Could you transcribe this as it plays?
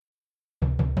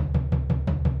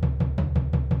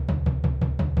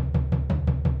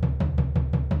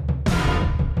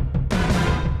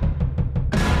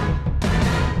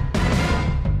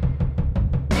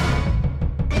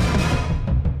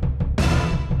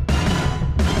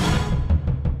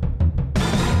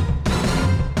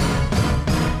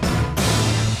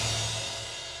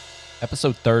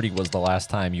episode 30 was the last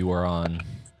time you were on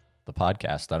the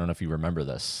podcast. I don't know if you remember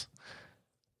this.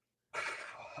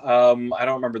 I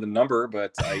don't remember the number,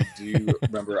 but I do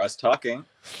remember us talking.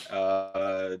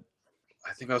 I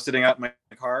think I was sitting out in my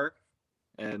car,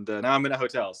 and now I'm in a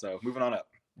hotel. So moving on up.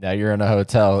 Now you're in a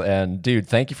hotel. And dude,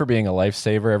 thank you for being a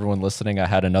lifesaver. Everyone listening, I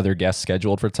had another guest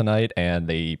scheduled for tonight and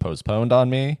they postponed on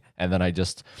me. And then I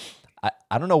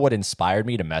don't know what inspired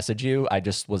me to message you. I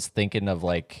just was thinking of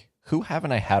like, who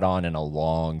haven't I had on in a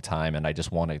long time and I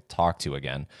just want to talk to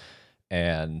again.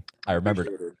 And I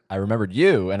remembered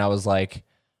you, and I was like,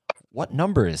 what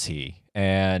number is he?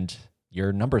 And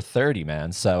you're number 30,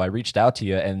 man. So I reached out to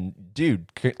you, and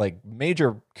dude, like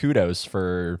major kudos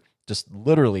for just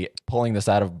literally pulling this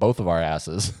out of both of our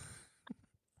asses.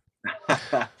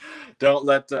 Don't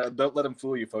let him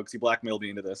fool you, folks. He blackmailed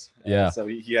me into this. Yeah. So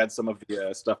he had some of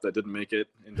the stuff that didn't make it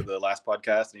into the last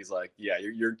podcast, and he's like, "Yeah,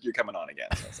 you're coming on again."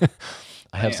 So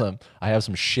I have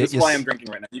some shit. That's why I'm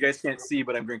drinking right now. You guys can't see,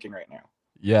 but I'm drinking right now.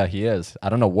 Yeah, he is. I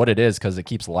don't know what it is because it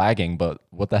keeps lagging, but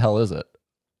what the hell is it?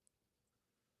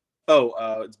 Oh,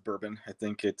 it's bourbon. I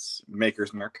think it's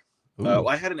Maker's Mark.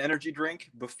 I had an energy drink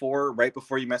right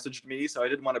before you messaged me, so I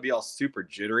didn't want to be all super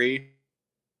jittery.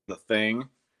 The thing.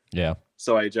 Yeah.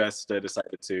 So I just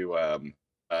decided to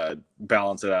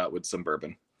balance it out with some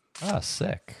bourbon. Ah,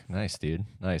 sick. Nice, dude.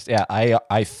 Nice. Yeah,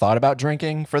 I thought about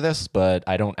drinking for this, but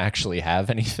I don't actually have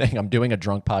anything. I'm doing a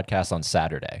drunk podcast on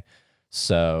Saturday.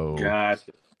 So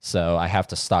Gotcha. So I have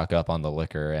to stock up on the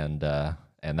liquor, and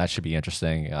that should be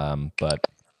interesting. But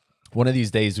one of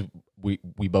these days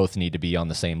we both need to be on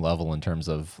the same level in terms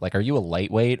of like, are you a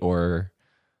lightweight or?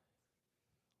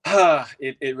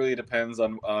 It really depends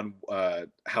on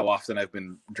how often I've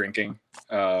been drinking.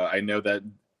 I know that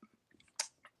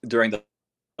during the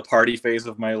party phase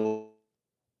of my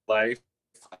life,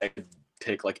 I could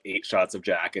take like 8 shots of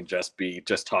Jack and just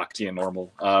talk to you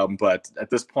normal. But at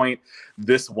this point,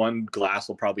 this one glass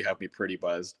will probably have me pretty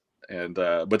buzzed. And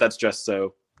but that's just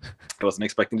so I wasn't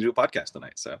expecting to do a podcast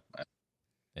tonight. So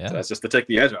yeah, so that's just to take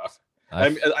the edge off.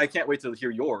 I can't wait to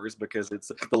hear yours because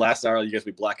it's the last hour. You guys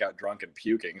will be blackout drunk and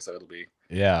puking, so it'll be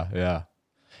yeah.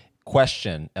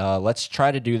 Question: let's try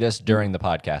to do this during the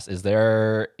podcast.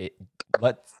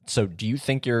 So, do you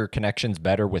think your connection's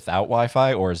better without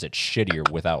Wi-Fi, or is it shittier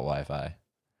without Wi-Fi?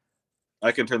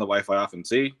 I can turn the Wi-Fi off and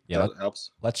see. Yeah, that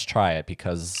helps. Let's try it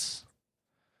because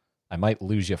I might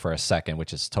lose you for a second,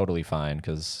 which is totally fine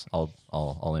because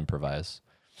I'll improvise.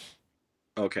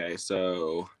 Okay,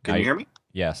 so can you hear me?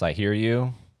 Yes, I hear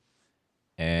you,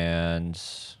 and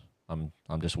I'm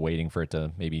just waiting for it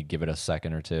to maybe give it a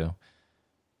second or two.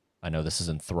 I know this is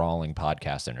enthralling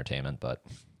podcast entertainment, but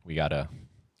we gotta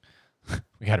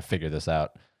figure this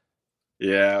out.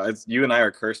 Yeah, you and I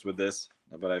are cursed with this,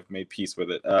 but I've made peace with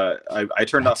it. I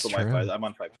turned off the Wi-Fi. I'm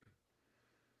on 5G.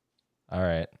 All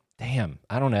right. Damn.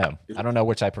 I don't know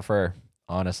which I prefer,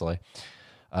 honestly.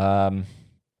 Yeah,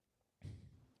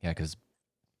 because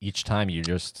each time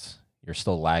you're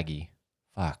still laggy.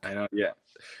 Fuck. I know.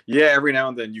 Yeah. Every now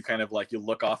and then you kind of like you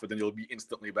look off, and then you'll be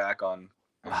instantly back on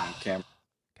camera.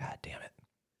 God damn it.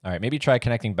 All right, maybe try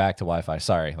connecting back to Wi-Fi.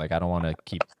 Sorry, like I don't want to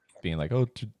keep being like, oh,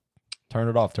 turn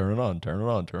it off, turn it on, turn it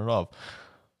on, turn it off.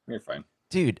 You're fine,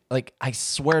 dude. Like I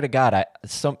swear to God,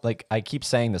 I keep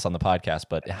saying this on the podcast,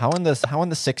 but how in the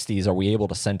 60s are we able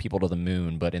to send people to the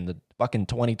moon, but in the fucking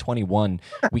 2021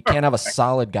 we can't have a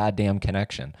solid goddamn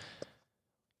connection?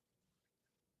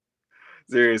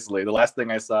 Seriously, the last thing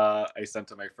I sent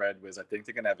to my friend was I think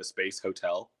they're gonna have a space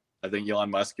hotel. I think Elon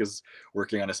Musk is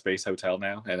working on a space hotel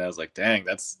now. And I was like, dang,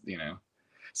 that's,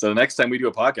 So the next time we do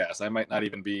a podcast, I might not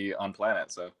even be on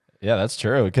planet. So yeah, that's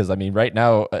true. Because I mean, right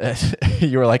now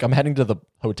you were like, I'm heading to the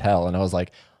hotel. And I was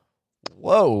like,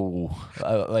 whoa.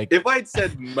 Like if I'd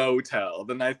said motel,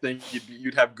 then I think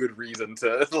you'd have good reason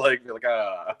to like, be like,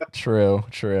 ah. True.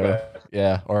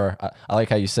 Yeah. Or I like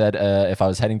how you said, if I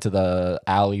was heading to the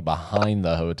alley behind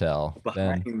the hotel,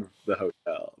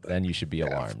 then you should be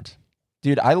alarmed.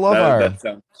 Dude, I love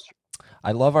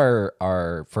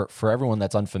our for everyone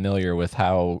that's unfamiliar with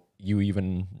how you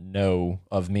even know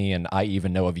of me and I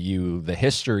even know of you, the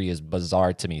history is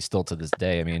bizarre to me still to this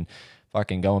day. I mean,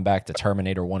 fucking going back to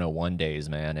Terminator 101 days,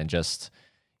 man, and just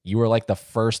you were like the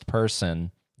first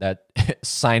person that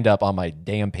signed up on my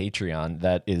damn Patreon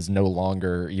that is no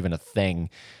longer even a thing.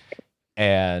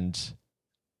 And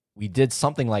we did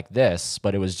something like this,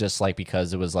 but it was just like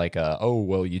because it was like, oh,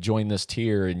 well, you join this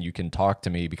tier and you can talk to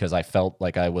me because I felt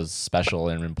like I was special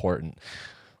and important.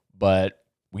 But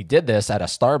we did this at a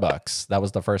Starbucks. That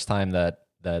was the first time that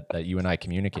you and I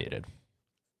communicated.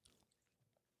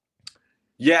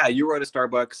 Yeah, you were at a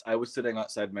Starbucks. I was sitting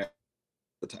outside my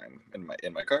the time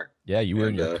in my car. Yeah, you were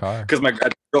in your car. Because my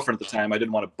girlfriend at the time, I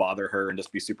didn't want to bother her and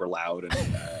just be super loud,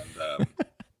 and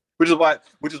which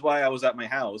is why I was at my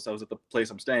house. I was at the place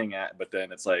I'm staying at, but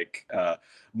then it's like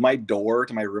my door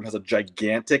to my room has a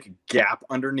gigantic gap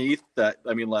underneath that.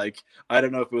 I mean, like, I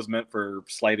don't know if it was meant for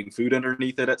sliding food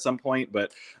underneath it at some point,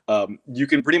 but you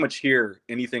can pretty much hear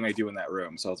anything I do in that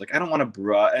room. So I was like, I don't want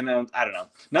to and I don't know.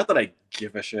 Not that I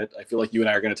give a shit. I feel like you and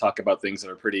I are going to talk about things that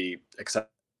are pretty acceptable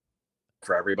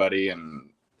for everybody,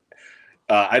 and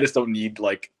I just don't need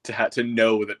like to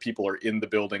know that people are in the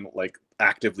building like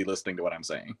actively listening to what I'm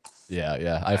saying.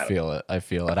 Yeah, I feel it.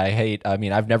 I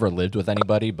mean, I've never lived with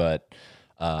anybody, but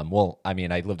well, I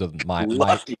mean, I lived with my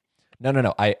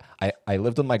no. I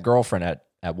lived with my girlfriend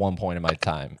at one point in my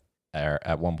time, or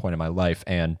at one point in my life,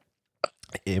 and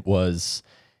it was,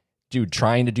 dude,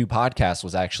 trying to do podcasts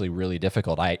was actually really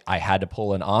difficult. I had to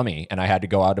pull an Ami, and I had to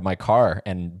go out to my car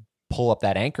and pull up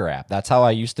that Anchor app. That's how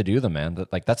I used to do them, man.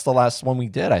 Like, that's the last one we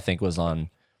did, I think, was on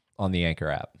the Anchor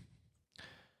app.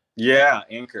 Yeah,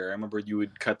 Anchor. I remember you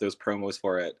would cut those promos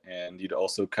for it, and you'd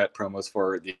also cut promos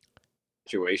for the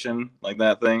situation, like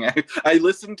that thing. I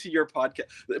listened to your podcast.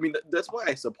 I mean, that's why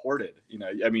I supported. You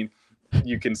know, I mean,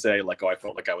 you can say like, oh, I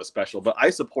felt like I was special, but I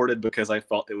supported because I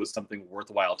felt it was something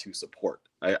worthwhile to support.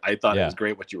 I thought it was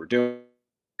great what you were doing.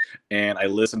 And I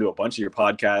listened to a bunch of your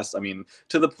podcasts. I mean,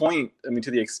 to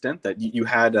the extent that you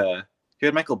had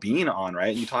Michael Bean on,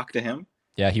 right? You talked to him.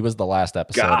 Yeah, he was the last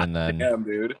episode. God and then, damn,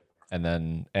 dude.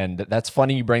 And that's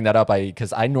funny you bring that up.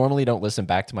 Because I normally don't listen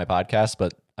back to my podcast,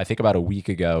 but I think about a week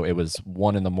ago, it was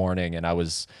 1 a.m, and I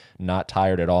was not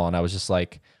tired at all. And I was just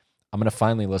like, I'm going to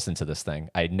finally listen to this thing.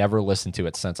 I never listened to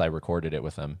it since I recorded it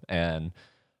with him. And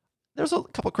there's a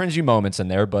couple cringy moments in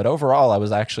there, but overall, I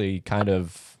was actually kind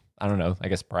of, I don't know, I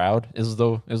guess proud is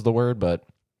the word, but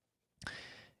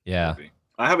yeah.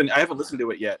 I haven't listened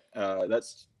to it yet.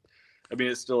 It's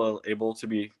still able to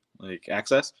be like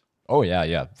accessed. Oh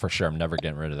yeah, for sure. I'm never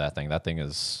getting rid of that thing. That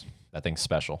thing's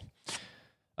special.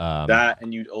 That,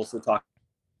 and you'd also talk.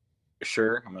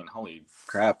 Sure. I mean, holy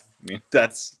crap. I mean,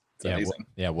 that's amazing.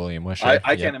 Yeah, William Wisher.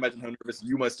 I can't imagine how nervous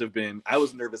you must have been. I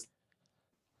was nervous.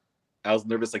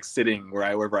 Like sitting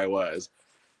wherever I was.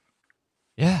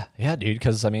 Yeah, dude.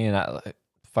 Because I mean,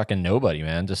 fucking nobody,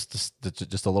 man. Just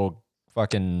a little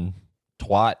fucking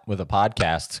twat with a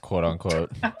podcast, quote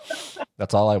unquote.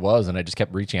 That's all I was, and I just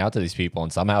kept reaching out to these people,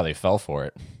 and somehow they fell for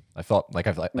it. I felt like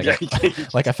I felt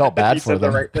bad for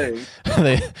them. The right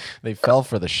thing. they fell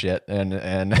for the shit,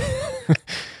 and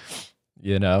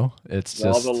you know, it's just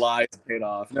all the lies paid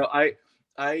off. No,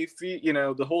 I feel, you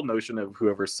know, the whole notion of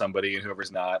whoever's somebody and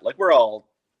whoever's not, like we're all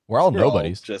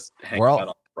nobodies. Just hanging out on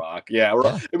the rock. Yeah,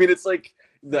 I mean, it's like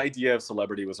the idea of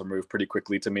celebrity was removed pretty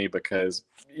quickly to me because,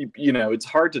 you know, it's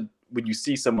hard to, when you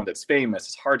see someone that's famous,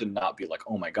 it's hard to not be like,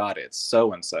 oh my God, it's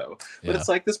so and so. But it's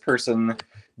like this person,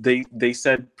 they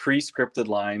said pre-scripted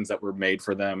lines that were made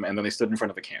for them, and then they stood in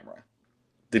front of a camera.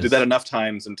 They did that enough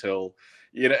times until,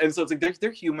 you know, and so it's like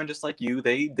they're human just like you.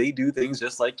 They do things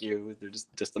just like you. They're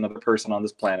just another person on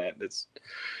this planet. It's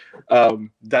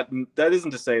that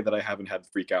isn't to say that I haven't had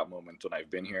freak out moments when I've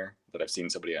been here, that I've seen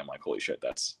somebody, I'm like, holy shit,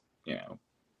 that's, you know,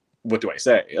 what do I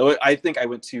say? I think I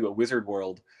went to a Wizard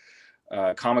World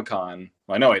Comic-Con.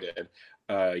 Well, I know I did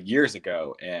years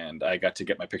ago, and I got to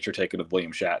get my picture taken with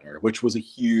William Shatner, which was a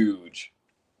huge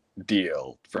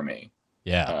deal for me.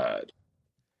 Yeah.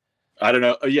 I don't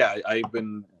know. Yeah, I've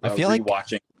been I feel like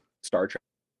watching Star Trek.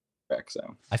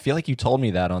 So I feel like you told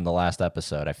me that on the last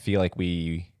episode. I feel like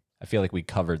we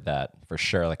covered that for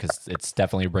sure. Like, cause it's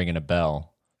definitely ringing a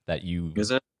bell that you. Is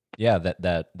it? Yeah,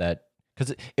 that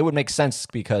because it would make sense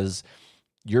because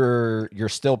you're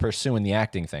still pursuing the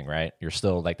acting thing, right? You're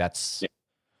still like that's.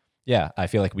 Yeah, I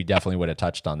feel like we definitely would have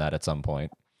touched on that at some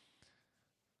point.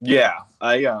 Yeah,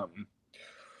 I've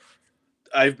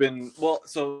been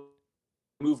so.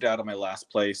 Moved out of my last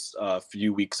place a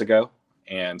few weeks ago,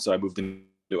 and so I moved into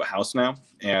a house now,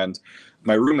 and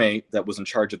my roommate that was in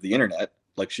charge of the internet,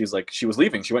 she was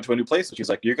leaving, she went to a new place, and she's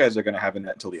like, you guys are going to have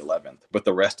internet until the 11th, but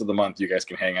the rest of the month you guys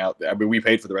can hang out there. I mean, we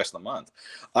paid for the rest of the month.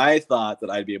 I thought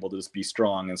that I'd be able to just be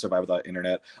strong and survive without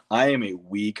internet. I am a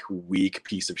weak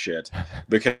piece of shit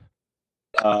because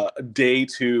day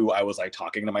 2 I was like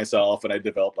talking to myself, and I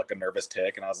developed like a nervous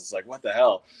tick, and I was just like, what the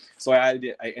hell? So I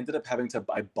ended up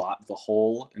I bought the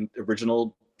whole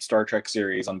original Star Trek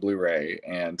series on Blu-ray,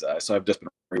 and so I've just been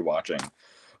rewatching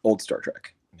old Star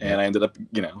Trek, and I ended up,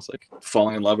 you know, it's like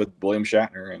falling in love with William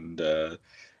Shatner, and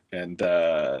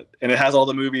it has all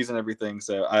the movies and everything.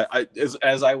 So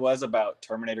as I was about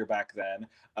Terminator back then,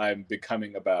 I'm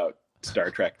becoming about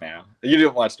Star Trek now. You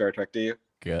didn't watch Star Trek, do you?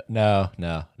 Good. No.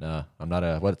 I'm not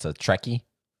it's a Trekkie.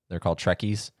 They're called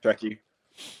Trekkies. Trekkie.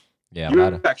 Yeah,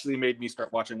 You actually made me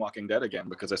start watching Walking Dead again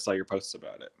because I saw your posts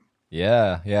about it.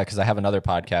 yeah, yeah. Because I have another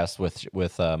podcast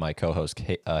with my co-host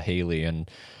Haley, and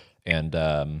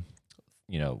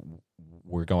you know,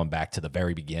 we're going back to the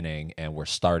very beginning, and we're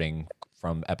starting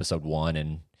from episode 1,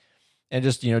 and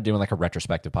just doing like a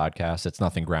retrospective podcast. It's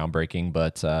nothing groundbreaking,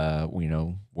 but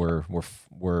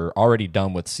we're already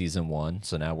done with season 1,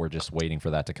 so now we're just waiting for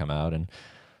that to come out, and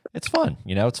it's fun.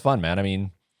 It's fun, man. I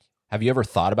mean, have you ever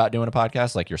thought about doing a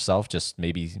podcast like yourself? Just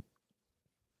maybe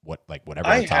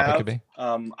whatever the topic could be.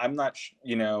 I'm not.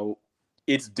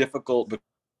 It's difficult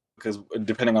because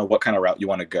depending on what kind of route you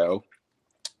want to go,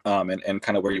 and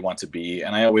kind of where you want to be.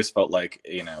 And I always felt like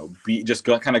kind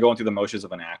of going through the motions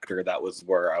of an actor. That was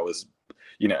where I was,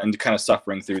 and kind of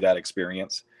suffering through that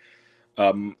experience.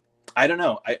 I don't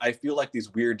know. I feel like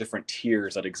these weird different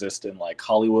tiers that exist in like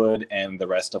Hollywood and the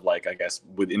rest of like, I guess,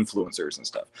 with influencers and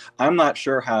stuff. I'm not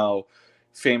sure how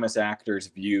famous actors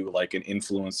view like an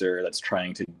influencer that's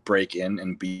trying to break in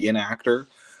and be an actor.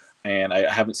 And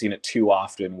I haven't seen it too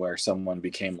often where someone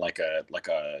became like a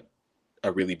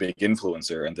really big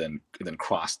influencer and then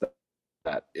crossed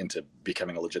that into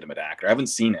becoming a legitimate actor. I haven't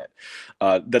seen it.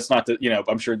 That's not that,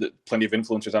 I'm sure that plenty of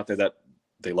influencers out there that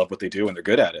they love what they do and they're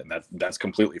good at it, and that's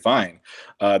completely fine.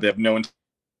 They have no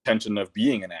intention of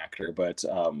being an actor, but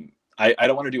I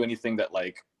don't want to do anything that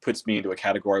like puts me into a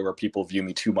category where people view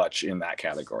me too much in that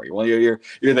category. Well, you're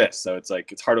this, so it's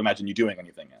like it's hard to imagine you doing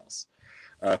anything else.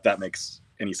 If that makes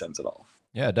any sense at all.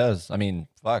 Yeah, it does. I mean,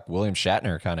 fuck, William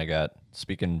Shatner kind of got,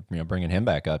 speaking, bringing him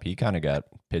back up, he kind of got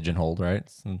pigeonholed,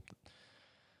 right?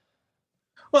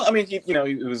 Well, I mean, he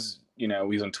was, he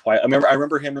was in Twilight. I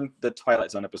remember him in the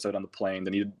Twilight Zone episode on the plane.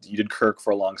 Then he did Kirk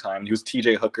for a long time. He was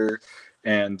T.J. Hooker,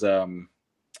 and I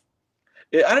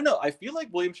don't know. I feel like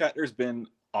William Shatner's been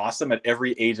awesome at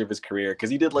every age of his career because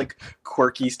he did like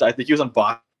quirky stuff. I think he was on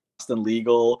Boston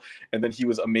Legal, and then he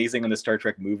was amazing in the Star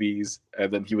Trek movies,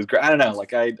 and then he was great. I don't know.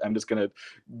 Like I'm just gonna,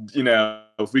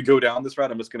 if we go down this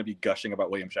route, I'm just gonna be gushing about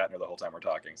William Shatner the whole time we're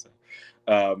talking.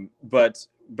 So, but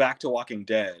back to Walking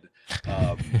Dead.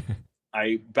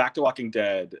 Back to Walking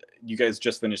Dead, you guys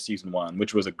just finished season 1,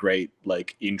 which was a great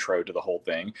like intro to the whole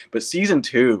thing. But season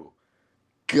 2,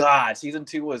 God, season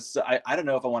 2 was, I don't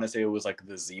know if I want to say it was like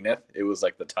the zenith, it was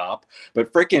like the top,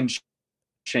 but freaking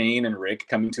Shane and Rick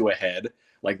coming to a head,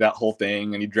 like that whole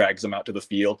thing, and he drags them out to the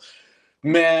field.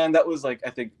 Man, that was like, I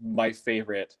think my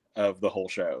favorite of the whole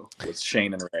show was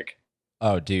Shane and Rick.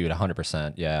 Oh, dude,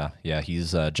 100%. Yeah.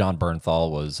 He's John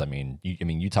Bernthal was. I mean,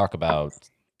 you talk about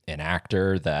an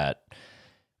actor that,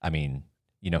 I mean,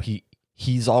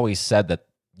 he's always said that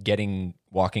getting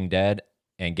Walking Dead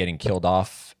and getting killed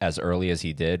off as early as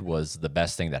he did was the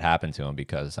best thing that happened to him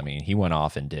because, I mean, he went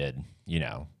off and did,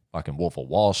 fucking Wolf of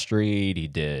Wall Street. He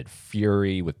did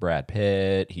Fury with Brad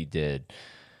Pitt. He's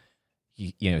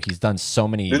done so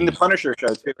many. In the Punisher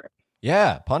show too.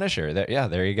 Yeah, Punisher.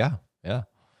 There you go. Yeah.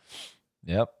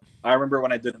 Yep. I remember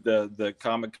when I did the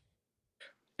comic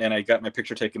and I got my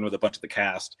picture taken with a bunch of the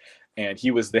cast and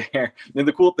he was there. And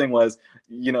the cool thing was,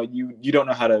 you don't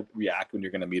know how to react when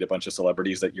you're going to meet a bunch of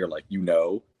celebrities that you're like,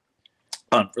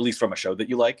 at least from a show that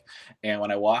you like. And when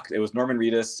I walked, it was Norman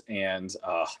Reedus and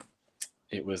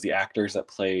it was the actors that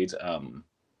played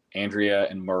Andrea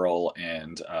and Merle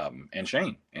and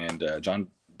Shane, and John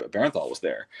Bernthal was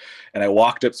there. And I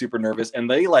walked up super nervous and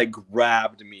they like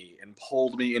grabbed me and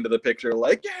pulled me into the picture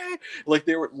like, yay! Like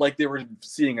they were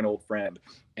seeing an old friend.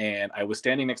 And I was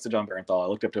standing next to John Bernthal. I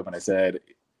looked up to him and I said,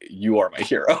 "You are my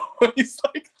hero." he's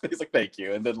like, "Thank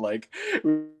you." And then like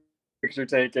picture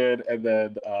taken, and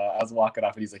then I was walking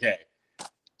off and he's like, "Hey,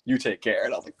 you take care."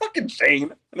 And I was like, "Fucking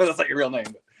Shane." And that's like your real name.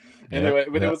 And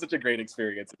it was such a great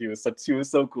experience. He was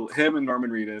so cool. Him and Norman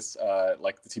Reedus,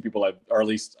 like the two people I've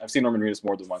seen Norman Reedus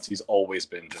more than once. He's always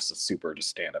been just a super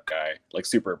stand-up guy, like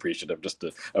super appreciative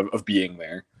of being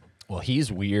there. Well,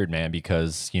 he's weird, man,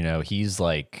 because he's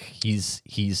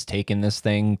taken this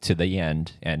thing to the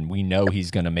end, and we know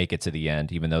he's going to make it to the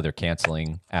end, even though they're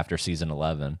canceling after season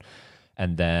 11,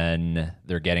 and then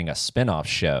they're getting a spin-off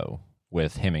show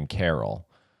with him and Carol,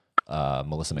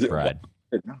 Melissa McBride.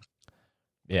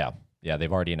 Yeah,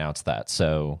 they've already announced that.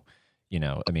 So,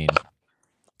 I mean,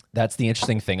 that's the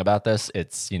interesting thing about this.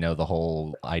 It's, the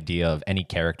whole idea of any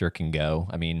character can go.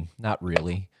 I mean, not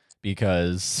really,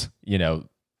 because,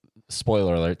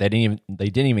 spoiler alert, they didn't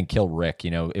even kill Rick.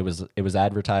 It was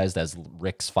advertised as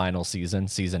Rick's final season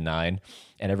 9,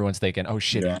 and everyone's thinking, "Oh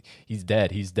shit, yeah. He's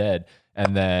dead."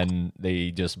 And then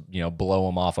they just, blow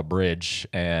him off a bridge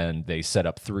and they set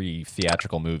up 3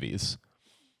 theatrical movies.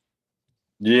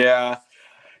 Yeah.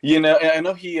 I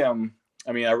know he. I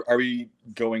mean, are we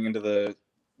going into the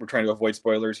we're trying to avoid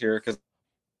spoilers here because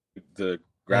the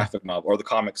graphic novel or the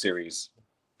comic series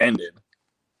ended,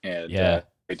 and a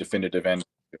definitive end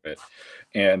of it.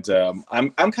 And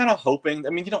I'm kind of hoping.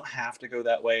 I mean, you don't have to go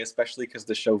that way, especially because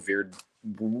the show veered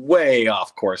way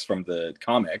off course from the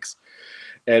comics,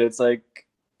 and it's like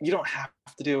you don't have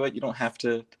to do it. You don't have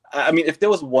to. I mean, if there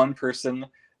was one person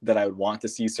that I would want to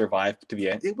see survive to the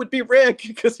end, it would be Rick,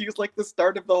 because he was like the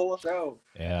start of the whole show.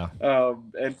 Yeah.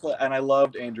 And I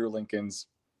loved Andrew Lincoln's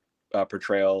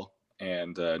portrayal,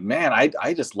 and man,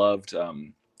 I just loved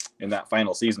in that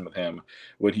final season with him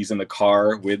when he's in the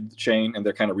car with Shane and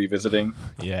they're kind of revisiting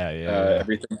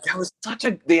everything. That was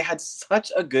they had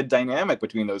such a good dynamic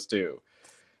between those two.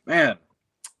 Man.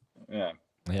 Yeah.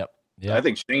 Yep. Yeah. I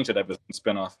think Shane should have a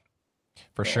spinoff.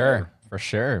 For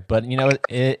sure. But you know,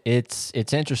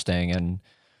 it's interesting, and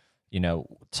you know,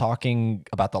 talking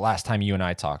about the last time you and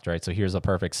I talked, right? So here's a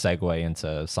perfect segue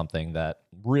into something that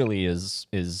really is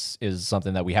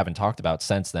something that we haven't talked about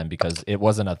since then, because it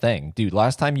wasn't a thing. Dude,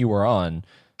 last time you were on,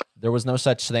 there was no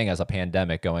such thing as a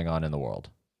pandemic going on in the world.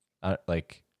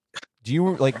 Do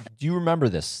you remember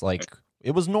this? Like,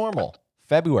 it was normal.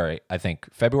 February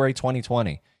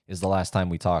 2020 is the last time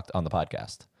we talked on the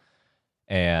podcast.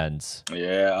 And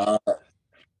yeah,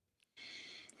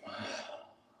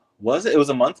 was it? It was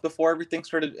a month before everything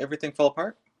fell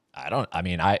apart.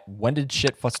 When did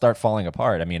shit start falling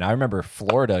apart? I mean, I remember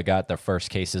Florida got their first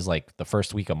cases like the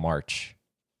first week of March.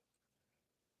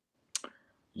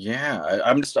 Yeah,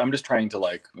 I'm just trying to,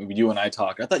 like, you and I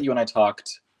talked. I thought you and I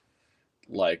talked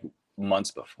like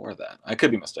months before that. I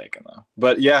could be mistaken though.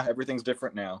 But yeah, everything's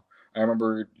different now. I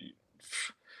remember.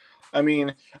 I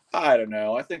mean, I don't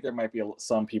know. I think there might be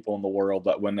some people in the world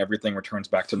that when everything returns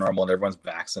back to normal and everyone's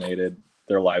vaccinated,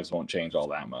 their lives won't change all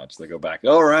that much. They go back,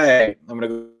 all right, I'm going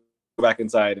to go back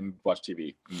inside and watch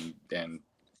TV and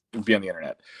be on the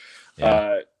internet.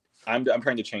 Yeah. I'm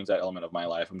trying to change that element of my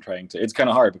life. It's kind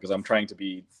of hard because I'm trying to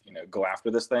be, go after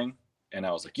this thing. And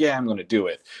I was like, yeah, I'm going to do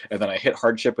it. And then I hit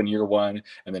hardship in year 1,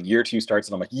 and then year 2 starts,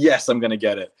 and I'm like, yes, I'm going to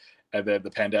get it. And then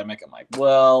the pandemic, I'm like,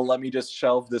 well, let me just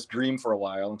shelve this dream for a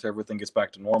while until everything gets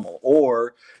back to normal.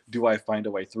 Or do I find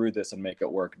a way through this and make it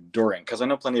work during? Because I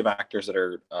know plenty of actors that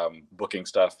are booking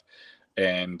stuff,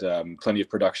 and plenty of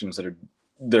productions that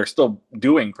are still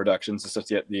doing productions. It's just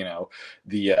yet, they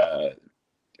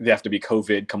have to be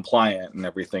COVID compliant and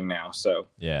everything now. So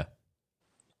yeah.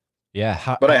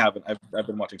 But I haven't. I've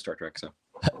been watching Star Trek. So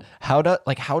how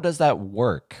does that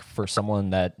work for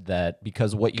someone that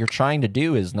because what you're trying to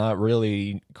do is not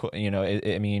really,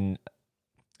 I mean,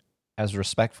 as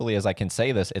respectfully as I can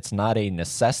say this, it's not a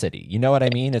necessity. You know what I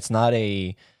mean? It's not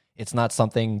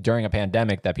something during a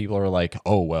pandemic that people are like,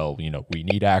 oh well, we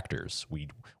need actors. We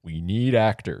need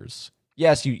actors.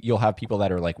 Yes, you'll have people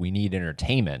that are like, we need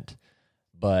entertainment,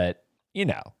 but you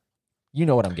know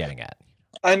what I'm getting at.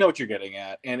 I know what you're getting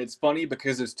at, and it's funny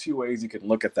because there's 2 ways you can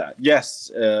look at that.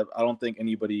 Yes, I don't think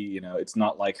anybody, it's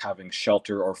not like having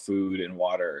shelter or food and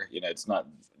water. It's not,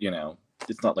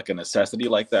 it's not like a necessity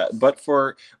like that.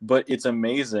 But it's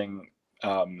amazing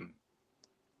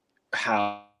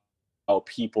how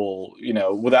people,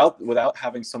 without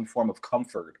having some form of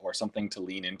comfort or something to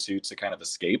lean into to kind of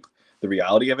escape the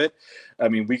reality of it. I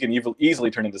mean, we can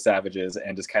easily turn into savages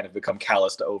and just kind of become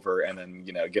calloused over, and then,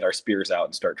 get our spears out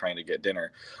and start trying to get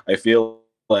dinner. I feel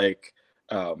like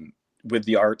with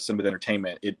the arts and with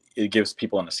entertainment, it gives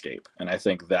people an escape. And I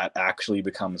think that actually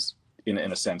becomes, in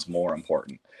a sense, more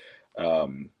important.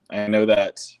 I know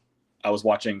that I was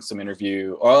watching some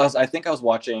interview, or I think I was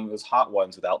watching, it was Hot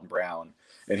Ones with Alton Brown.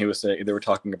 And he was saying, they were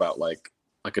talking about like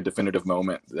a definitive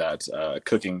moment that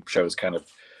cooking shows kind of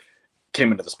came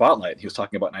into the spotlight. He was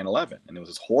talking about 9/11, and it was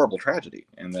this horrible tragedy.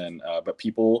 And then, but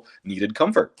people needed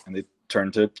comfort, and they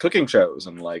turned to cooking shows,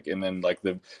 and then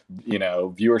the,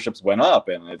 viewerships went up.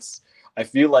 And I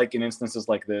feel like in instances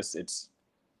like this,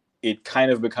 it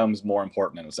kind of becomes more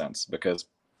important in a sense, because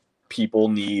people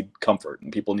need comfort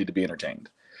and people need to be entertained.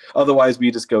 Otherwise, we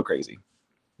just go crazy.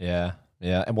 Yeah.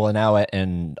 Yeah, well, now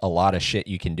and a lot of shit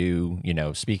you can do.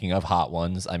 Speaking of Hot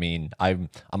Ones, I mean, I'm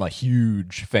a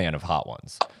huge fan of Hot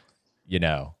Ones.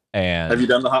 And have you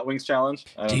done the Hot Wings challenge?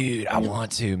 Dude, I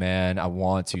want to, man. I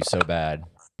want to so bad,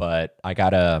 but I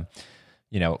gotta,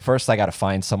 first I gotta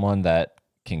find someone that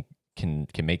can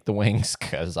make the wings,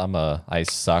 because I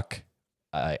suck.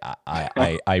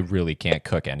 I really can't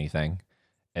cook anything.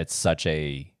 It's such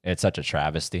a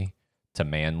travesty to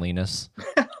manliness.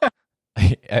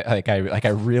 I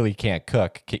really can't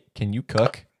cook. Can you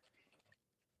cook?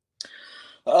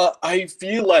 I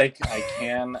feel like I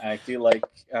can. I feel like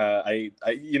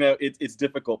it's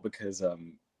difficult because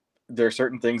there are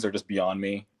certain things that are just beyond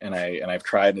me, and I've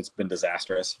tried and it's been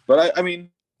disastrous. But I mean,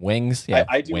 Wings, yeah,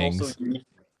 I do wings. also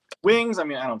wings. I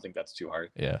mean, I don't think that's too hard.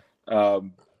 Yeah.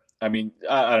 I mean,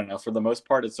 I don't know. For the most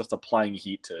part, it's just applying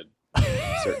heat to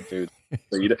certain food,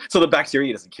 so the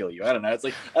bacteria doesn't kill you. I don't know. It's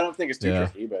like I don't think it's too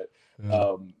tricky, but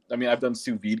I mean, I've done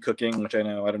sous vide cooking, which I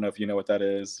don't know if you know what that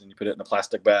is. And you put it in a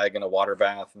plastic bag in a water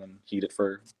bath and then heat it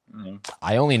for.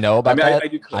 I only know about that.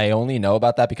 I only know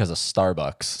about that because of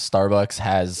Starbucks. Starbucks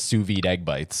has sous vide egg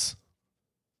bites.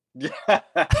 Yeah,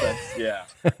 yeah.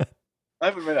 I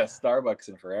haven't been at Starbucks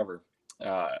in forever.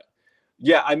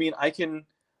 Yeah, I mean, I can.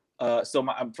 So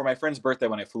for my friend's birthday,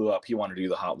 when I flew up, he wanted to do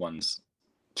the Hot Ones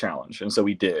challenge, and so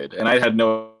we did. And I had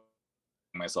no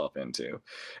myself into,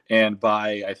 and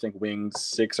by I think wing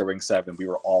 6 or wing 7, we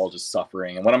were all just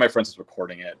suffering. And one of my friends was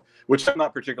recording it, which I'm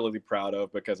not particularly proud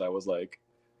of because I was like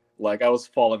I was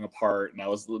falling apart, and I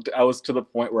was to the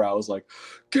point where I was like,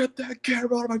 get that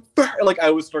camera out of my face. Like I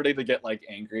was starting to get like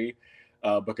angry.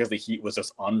 Because the heat was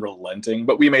just unrelenting,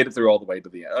 but we made it through all the way to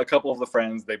the end. A couple of the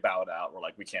friends, they bowed out. We're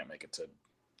like, we can't make it to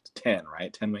 10,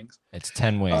 right? 10 wings. It's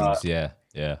 10 wings. Yeah.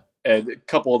 And a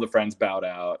couple of the friends bowed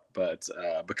out, but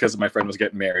because my friend was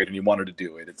getting married and he wanted to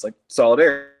do it, it's like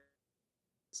solidarity.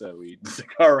 So we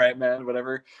like, all right, man,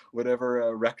 whatever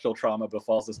rectal trauma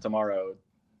befalls us tomorrow,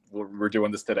 we're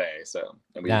doing this today. So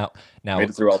and we now made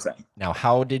it through all 10. Now,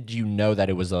 how did you know that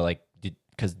it was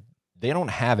because they don't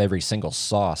have every single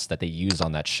sauce that they use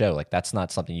on that show. Like that's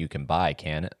not something you can buy,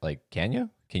 can it? Like, can you?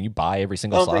 Can you buy every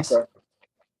single sauce? Think so.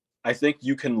 I think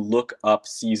you can look up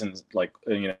seasons,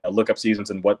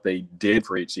 and what they did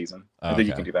for each season. I think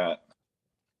you can do that.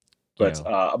 But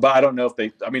but I don't know if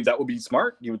they. I mean, that would be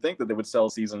smart. You would think that they would sell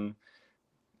season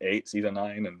 8, season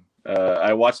 9, and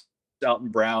I watched Alton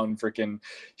Brown.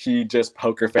 He just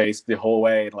poker faced the whole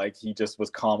way. Like he just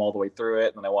was calm all the way through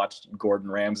it. And I watched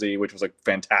Gordon Ramsay, which was a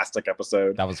fantastic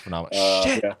episode. That was phenomenal.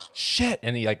 Shit.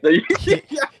 And he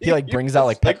he brings out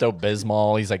like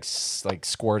Pepto-Bismol. He's like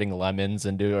squirting lemons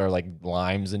or like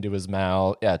limes into his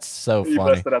mouth. Yeah, it's so funny. He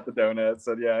busted out the donuts,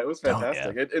 and yeah, it was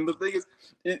fantastic. And the thing is,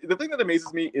 the thing that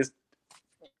amazes me is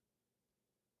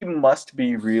he must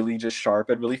be really just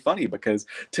sharp and really funny, because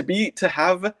to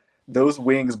have those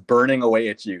wings burning away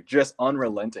at you, just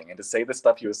unrelenting, and to say the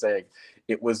stuff he was saying,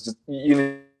 it was just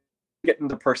getting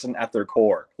the person at their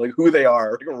core, like who they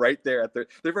are, right there at their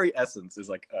very essence is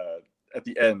like at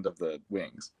the end of the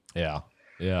wings. Yeah.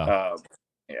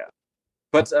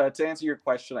 But to answer your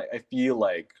question, I feel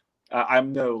like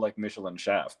I'm no like Michelin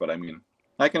chef, but I mean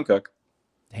I can cook.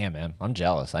 Damn, man, I'm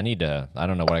jealous. I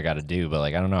don't know what I got to do, but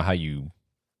like I don't know how you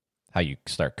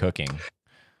start cooking.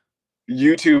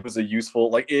 YouTube is a useful,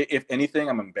 like, if anything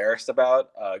I'm embarrassed about,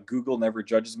 Google never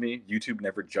judges me. YouTube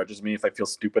never judges me if I feel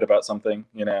stupid about something.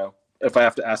 If I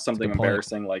have to ask something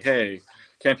embarrassing, like, hey,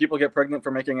 can people get pregnant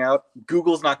for making out?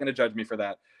 Google's not going to judge me for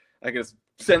that. I can just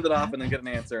send it off and then get an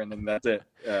answer, and then that's it.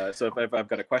 So if I've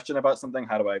got a question about something,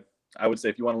 I would say,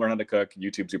 if you want to learn how to cook,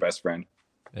 YouTube's your best friend.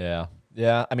 Yeah.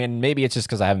 I mean, maybe it's just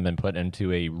because I haven't been put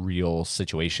into a real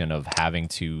situation of having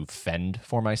to fend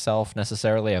for myself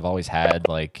necessarily. I've always had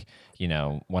like,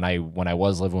 when I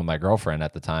was living with my girlfriend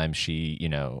at the time, she,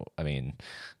 I mean,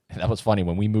 that was funny.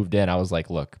 When we moved in, I was like,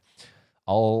 look,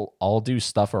 I'll do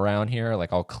stuff around here.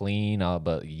 Like I'll clean,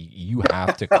 but you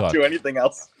have to cook. I'll do anything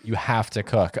else. You have to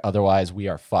cook. Otherwise we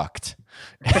are fucked.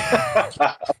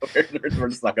 We're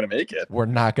just not going to make it. We're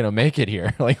not going to make it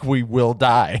here. Like we will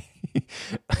die.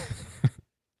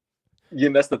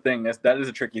 That's the thing. That is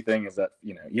a tricky thing, is that,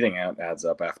 eating out adds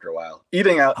up after a while.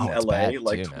 Eating out in LA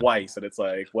like twice, and it's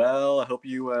like, well, I hope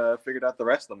you figured out the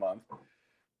rest of the month.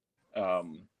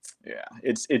 Yeah,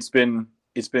 it's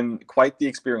been quite the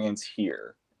experience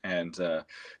here, and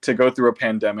to go through a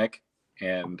pandemic,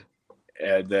 and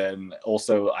then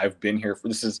also I've been here for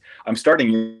I'm starting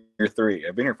year 3.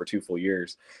 I've been here for 2 full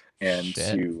years, and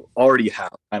to already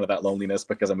have kind of that loneliness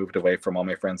because I moved away from all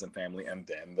my friends and family, and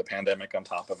then the pandemic on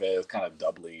top of it is kind of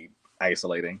doubly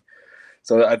isolating.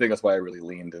 So I think that's why I really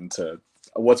leaned into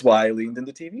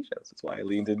TV shows. That's why I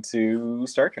leaned into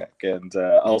Star Trek, and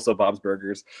also Bob's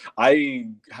Burgers. I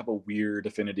have a weird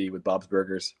affinity with Bob's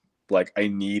Burgers. Like I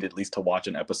need at least to watch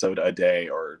an episode a day,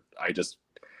 or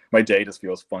my day just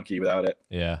feels funky without it.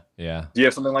 Yeah. Do you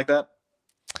have something like that?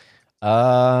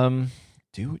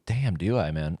 Do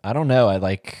I, man? I don't know. I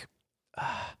like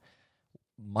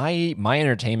my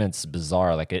entertainment's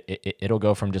bizarre. Like it'll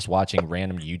go from just watching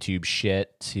random YouTube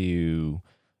shit to,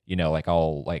 like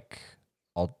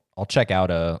I'll check out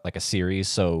a series.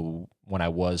 So when I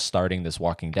was starting this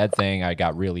Walking Dead thing, I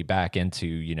got really back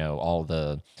into, all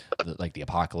the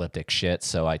apocalyptic shit.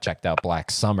 So I checked out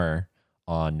Black Summer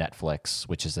on Netflix,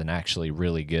 which is an actually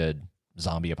really good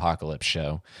zombie apocalypse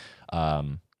show.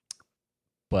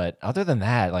 But other than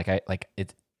that,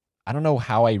 I don't know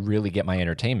how I really get my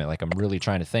entertainment. Like, I'm really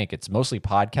trying to think. It's mostly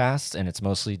podcasts and it's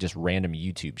mostly just random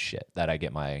YouTube shit that I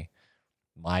get my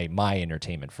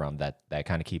entertainment from, that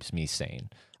kind of keeps me sane.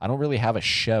 I don't really have a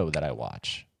show that I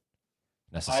watch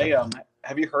necessarily.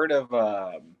 Have you heard of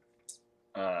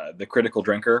the Critical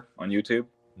Drinker on YouTube?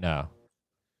 No.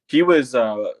 He was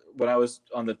when I was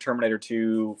on the Terminator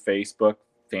 2 Facebook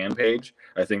fan page.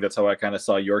 I think that's how I kind of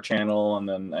saw your channel, and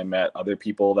then I met other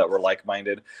people that were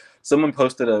like-minded. Someone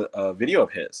posted a video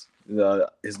of his.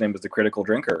 His name was the Critical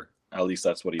Drinker. At least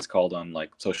that's what he's called on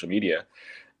like social media.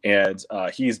 And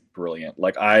he's brilliant.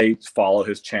 Like, I follow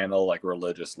his channel like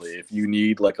religiously. If you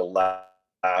need like a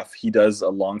laugh, he does a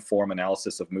long form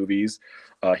analysis of movies.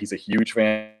 He's a huge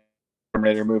fan of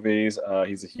Terminator movies.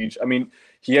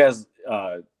 He has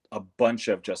a bunch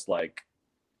of just like,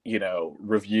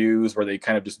 reviews where they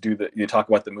kind of just you talk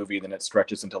about the movie, and then it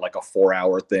stretches into like a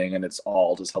 4-hour thing, and it's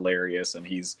all just hilarious. And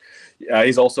he's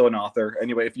also an author.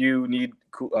 Anyway, if you need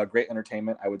great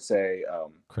entertainment, I would say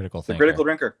Critical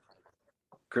Drinker.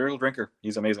 Critical Drinker.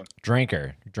 He's amazing.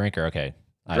 Drinker. Okay.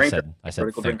 I said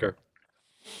Critical Drinker.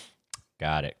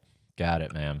 Got it,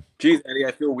 man. Jeez, Eddie,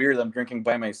 I feel weird. I'm drinking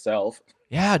by myself.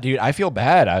 Yeah, dude, I feel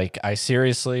bad. I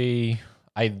seriously,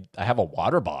 I have a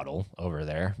water bottle over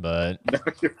there, but No,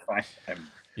 you're fine.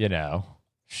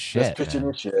 Shit. Just pitching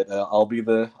your shit. I'll be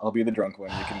the drunk one.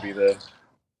 You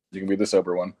can be the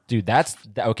sober one. Dude, that's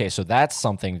okay. So that's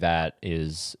something that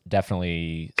is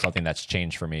definitely something that's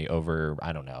changed for me over,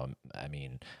 I don't know. I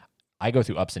mean, I go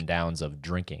through ups and downs of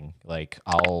drinking. Like,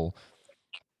 I'm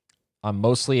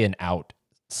mostly an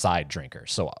outside drinker.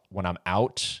 So when I'm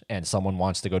out and someone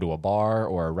wants to go to a bar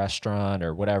or a restaurant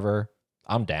or whatever,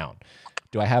 I'm down.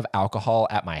 Do I have alcohol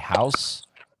at my house?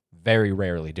 Very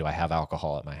rarely do I have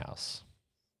alcohol at my house.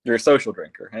 You're a social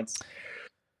drinker.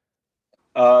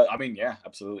 Yeah,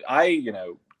 absolutely. I,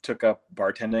 took up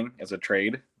bartending as a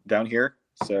trade down here.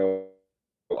 So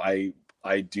I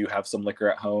do have some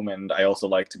liquor at home, and I also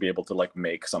like to be able to like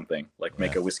make something, like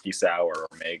make a whiskey sour or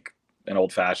make an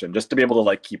old fashioned, just to be able to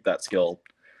like keep that skill,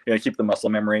 keep the muscle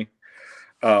memory.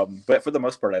 But for the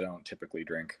most part, I don't typically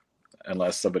drink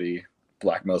unless somebody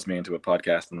blackmails me into a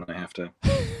podcast, and then I have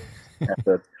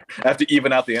to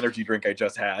even out the energy drink I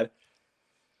just had.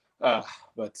 No,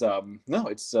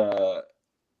 it's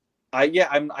I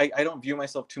don't view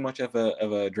myself too much of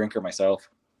a drinker myself.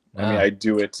 I mean, I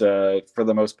do it for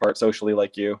the most part socially,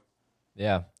 like you.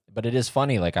 Yeah, but it is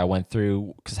funny. Like, I went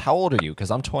through, because how old are you? Because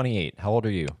I'm 28. How old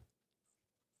are you?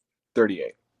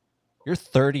 38. You're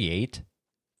 38?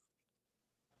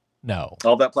 No.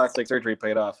 All that plastic surgery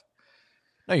paid off.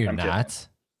 No, you're not.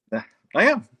 Kidding. I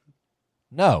am.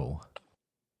 No.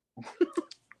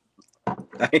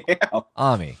 I am.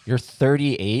 Ami, you're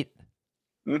 38?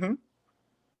 Mm-hmm.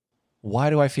 Why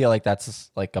do I feel like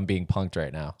that's like I'm being punked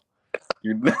right now?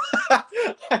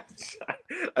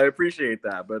 I appreciate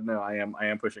that, but no, I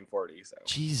am pushing 40. So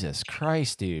Jesus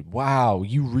Christ, dude! Wow,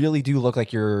 you really do look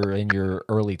like you're in your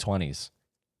early 20s.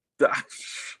 See,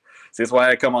 that's why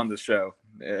I come on this show.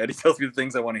 Eddie tells me the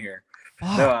things I want to hear.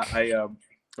 Fuck. No, I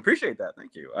appreciate that.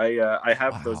 Thank you. I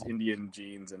have those Indian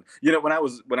genes, and when I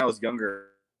was younger,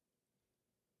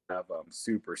 I have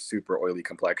super oily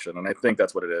complexion, and I think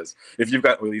that's what it is. If you've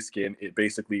got oily skin, it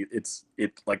basically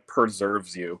it like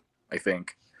preserves you, I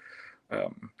think. But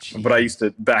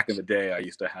back in the day, I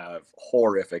used to have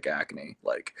horrific acne,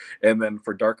 and then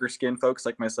for darker skin folks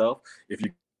like myself, if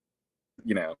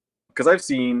because I've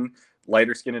seen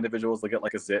lighter skinned individuals, they get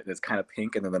like a zit and it's kind of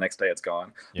pink, and then the next day it's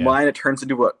gone. Yeah. Mine, it turns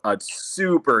into a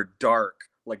super dark,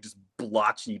 like just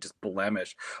blotchy, just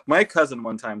blemish. My cousin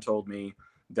one time told me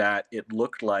that it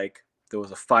looked like there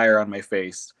was a fire on my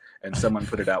face and someone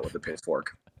put it out with a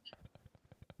pitchfork.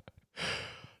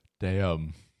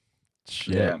 Damn.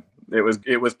 Shit. Yeah, it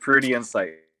was pretty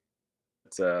insightful.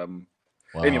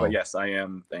 Wow. Anyway, yes, I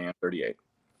am 38.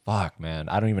 Fuck, man.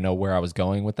 I don't even know where I was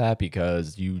going with that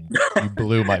because you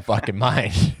blew my fucking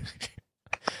mind.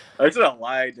 I should have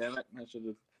lied, damn it.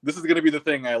 This is gonna be the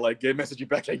thing. I message you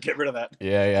back. I get rid of that.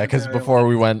 Yeah. Because before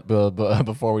we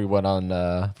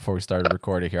started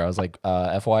recording here, I was like,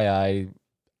 FYI,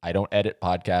 I don't edit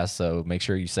podcasts, so make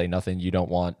sure you say nothing you don't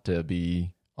want to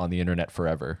be on the internet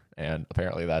forever. And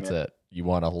apparently that's it. You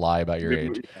want to lie about your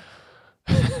age.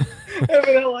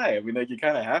 I mean, you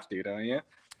kind of have to, don't you?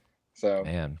 So,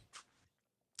 man,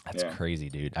 that's crazy,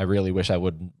 dude. I really wish I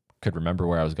could remember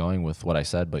where I was going with what I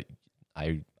said, but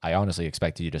I honestly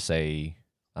expected you to say,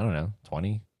 I don't know,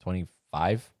 20,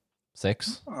 25,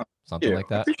 6, something like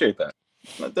that. I appreciate that.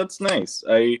 That's nice.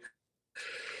 I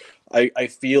I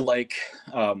feel like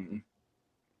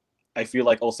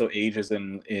also age is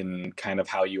in kind of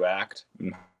how you act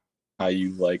and how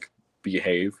you like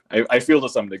behave. I feel to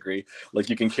some degree like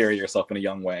you can carry yourself in a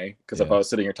young way, because if I was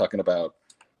sitting here talking about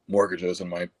mortgages and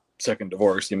my second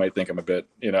divorce, you might think I'm a bit,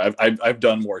 I've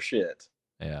done more shit.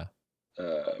 Yeah.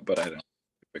 But I don't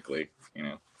typically,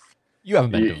 You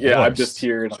haven't been divorced. Yeah, I'm just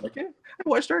here and I'm like, yeah, I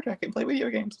watch Star Trek and play video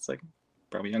games. It's like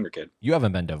probably a younger kid. You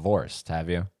haven't been divorced, have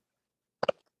you?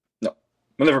 No,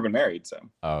 I've never been married. So.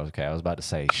 Oh, okay. I was about to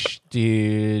say,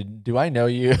 dude, do I know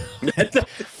you? None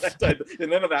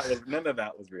of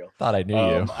that was real. Thought I knew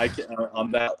you. I can,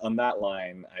 on that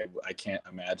line, I can't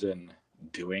imagine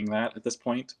doing that at this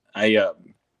point.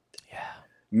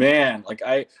 Man, like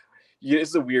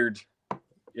it's a weird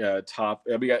top.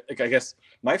 I mean, I guess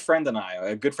my friend and I,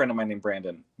 a good friend of mine named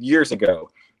Brandon, years ago,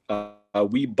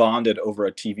 we bonded over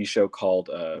a TV show called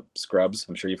Scrubs.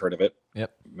 I'm sure you've heard of it.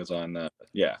 Yep. It was on,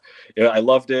 yeah. I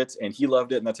loved it, and he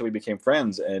loved it, and that's how we became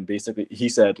friends. And basically, he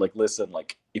said, like, listen,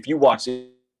 like, if you watch it,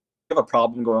 you have a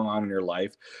problem going on in your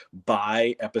life,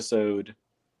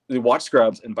 watch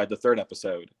Scrubs, and by the third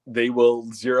episode, they will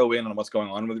zero in on what's going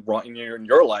on in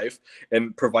your life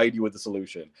and provide you with a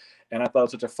solution. And I thought it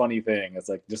was such a funny thing. It's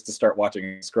like just to start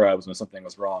watching Scrubs when something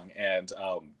was wrong. And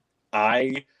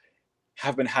I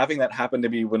have been having that happen to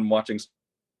me when watching Star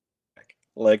Trek.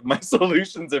 Like, my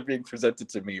solutions are being presented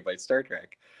to me by Star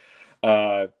Trek.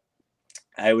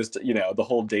 I was, the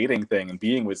whole dating thing and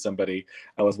being with somebody.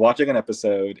 I was watching an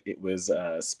episode. It was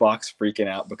Spock's freaking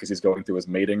out because he's going through his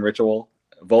mating ritual.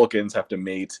 Vulcans have to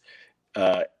mate.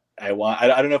 I don't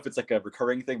know if it's like a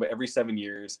recurring thing, but every 7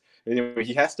 years, anyway,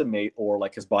 he has to mate, or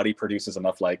like his body produces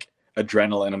enough like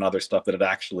adrenaline and other stuff that it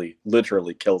actually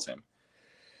literally kills him.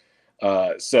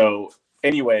 So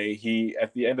anyway, he,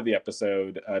 at the end of the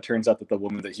episode, turns out that the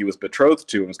woman that he was betrothed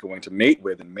to and was going to mate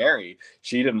with and marry,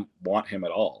 she didn't want him at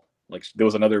all. Like, there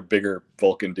was another bigger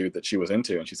Vulcan dude that she was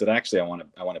into, and she said, actually, I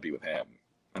want to be with him.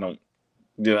 I don't,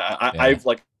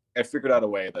 I figured out a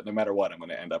way that no matter what, I'm going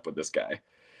to end up with this guy.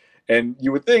 And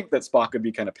you would think that Spock would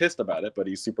be kind of pissed about it, but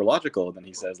he's super logical. And then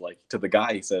he says, like, to the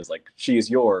guy, he says, like, she is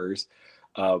yours.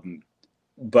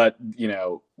 But,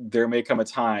 there may come a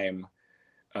time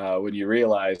when you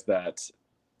realize that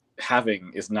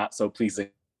having is not so pleasing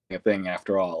a thing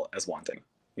after all as wanting.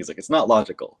 He's like, it's not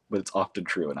logical, but it's often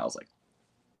true. And I was like,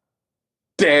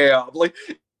 damn, like,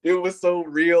 it was so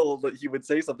real that he would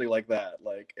say something like that.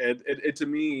 Like, and to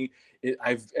me,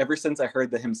 I've ever since I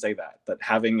heard him say that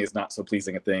having is not so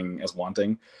pleasing a thing as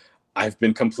wanting, I've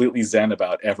been completely zen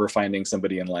about ever finding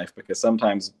somebody in life, because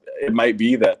sometimes it might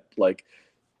be that like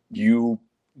you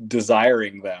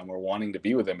desiring them or wanting to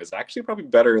be with them is actually probably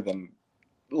better than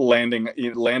landing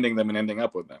them and ending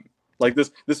up with them. Like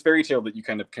this fairy tale that you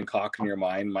kind of concoct in your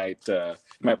mind might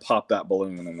pop that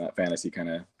balloon, and then that fantasy kind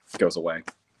of goes away.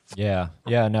 Yeah,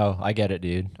 no, I get it,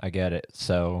 dude. I get it.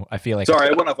 So I feel like... Sorry,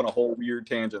 I went off on a whole weird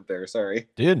tangent there. Sorry.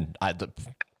 Dude,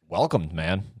 welcome,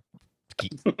 man.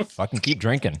 Keep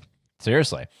drinking.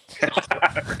 Seriously.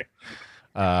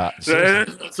 I'll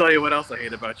tell you what else I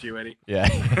hate about you, Eddie. Yeah.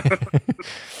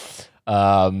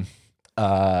 No,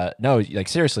 like,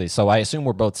 seriously. So I assume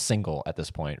we're both single at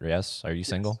this point. Yes? Are you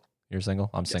single? Yes. You're single?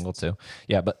 I'm single too.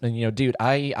 Yeah, but dude,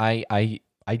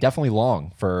 I definitely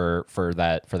long for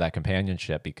that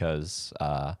companionship, because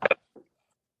I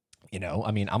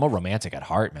mean, I'm a romantic at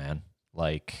heart, man.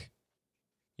 Like,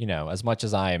 as much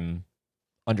as I'm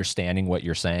understanding what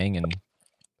you're saying, and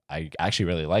I actually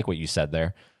really like what you said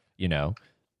there,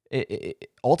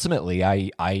 ultimately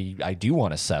I do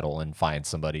want to settle and find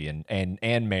somebody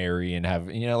and marry and have,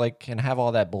 and have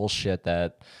all that bullshit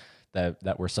that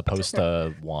we're supposed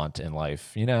to want in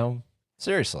life,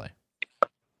 seriously.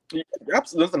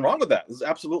 Absolutely nothing wrong with that. There's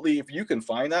absolutely, if you can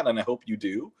find that, and I hope you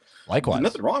do. Likewise,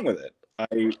 there's nothing wrong with it.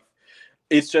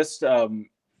 It's just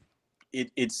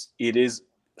it is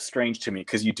strange to me,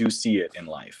 because you do see it in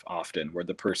life often, where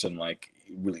the person like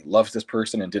really loves this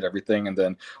person and did everything, and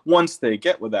then once they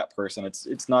get with that person,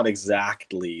 it's not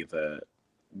exactly the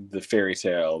fairy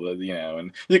tale,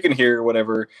 and you can hear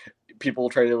whatever people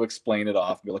try to explain it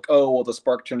off and be like, oh well, the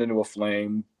spark turned into a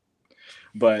flame,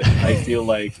 but I feel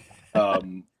like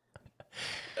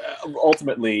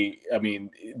ultimately, I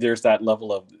mean, there's that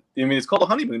level of, it's called a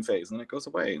honeymoon phase, and then it goes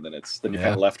away, and then you're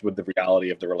kind of left with the reality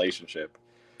of the relationship.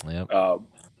 Yeah.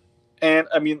 And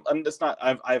I mean, it's not.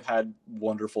 I've had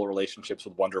wonderful relationships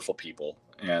with wonderful people,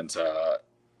 and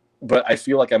but I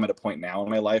feel like I'm at a point now in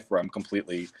my life where I'm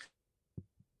completely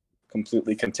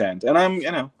content, and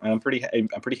I'm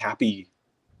pretty happy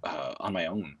on my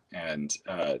own, and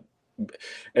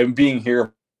being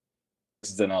here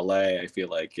is in LA, I feel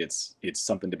like it's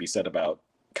something to be said about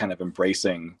kind of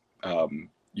embracing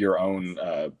your own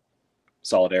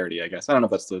solidarity, I guess. I don't know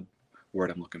if that's the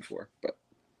word I'm looking for, but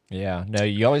Yeah, no,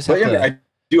 you always have yeah, to. I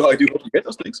do hope you get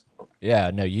those things.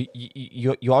 Yeah, no,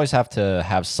 you always have to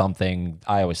have something.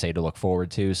 I always say to look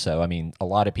forward to. So I mean, a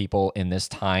lot of people in this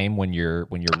time when you're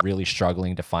really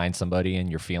struggling to find somebody and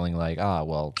you're feeling like, ah,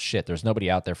 well, shit, there's nobody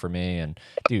out there for me. And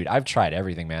dude, I've tried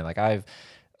everything, man. Like I've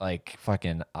like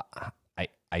fucking.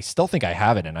 I still think I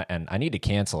have it, and I need to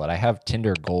cancel it. I have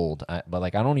Tinder Gold, but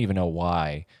like I don't even know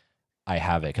why I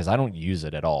have it because I don't use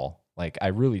it at all. Like I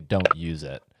really don't use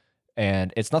it,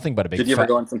 and it's nothing but a big Did you ever fat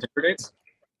go on some Tinder dates?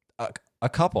 a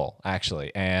couple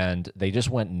actually, and they just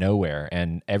went nowhere.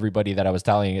 And everybody that I was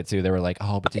telling it to, they were like,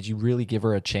 "Oh, but did you really give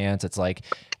her a chance?" It's like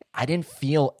I didn't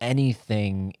feel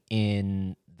anything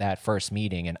in that first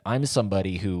meeting, and I'm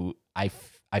somebody who I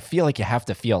feel like you have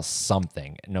to feel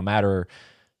something, no matter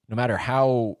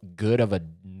how good of a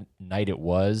night it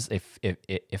was.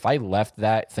 If I left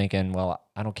that thinking, well,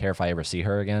 I don't care if I ever see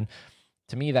her again,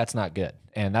 to me that's not good.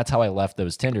 And that's how I left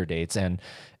those Tinder dates.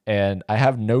 And I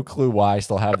have no clue why I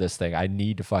still have this thing. I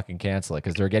need to fucking cancel it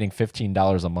because they're getting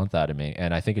 $15 a month out of me,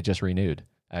 and I think it just renewed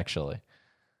actually.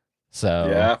 So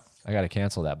Yeah. I got to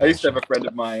cancel that I used to have bullshit. a friend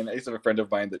of mine. I used to have a friend of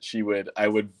mine that I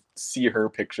would see her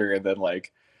picture and then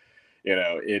like,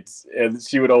 and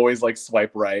she would always like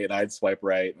swipe right and I'd swipe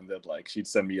right. And then like, she'd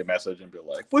send me a message and be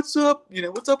like, what's up?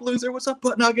 What's up, loser? What's up,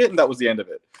 butt nugget? And that was the end of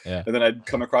it. Yeah, And then I'd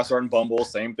come across her on Bumble,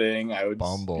 same thing. I would,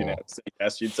 Bumble. say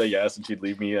yes. She'd say yes. And she'd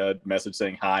leave me a message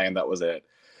saying hi. And that was it.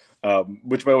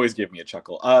 Which would always give me a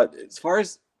chuckle. As far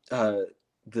as the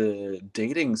the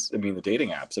dating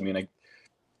apps,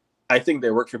 I think they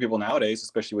work for people nowadays,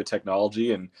 especially with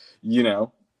technology and,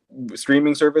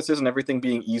 streaming services and everything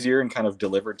being easier and kind of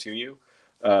delivered to you.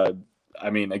 I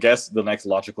guess the next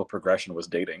logical progression was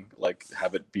dating, like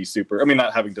have it be super.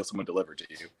 Not having someone delivered to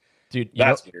you. Dude,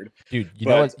 That's weird. you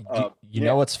know But what? You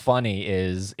know what's funny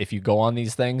is if you go on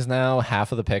these things now,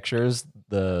 half of the pictures,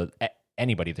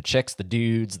 anybody, the chicks, the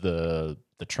dudes, the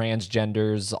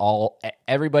transgenders,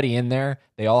 everybody in there,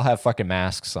 they all have fucking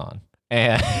masks on,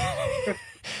 and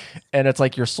and it's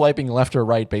like you're swiping left or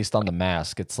right based on the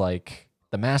mask. It's like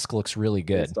the mask looks really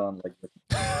good. based on like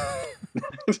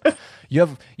You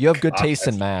have good God, taste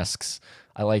in masks.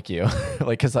 I like you.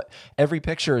 Like, because every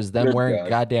picture is them Good wearing God. a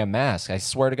goddamn mask. I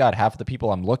swear to God, half of the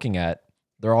people I'm looking at,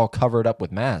 they're all covered up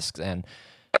with masks. And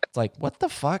it's like, what the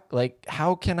fuck? Like,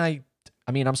 how can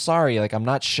I'm sorry, like, I'm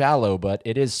not shallow, but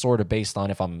it is sort of based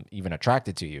on if I'm even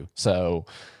attracted to you. So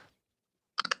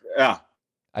yeah.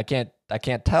 I can't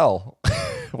tell.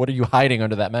 What are you hiding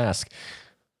under that mask?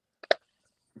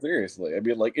 Seriously,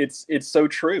 like it's so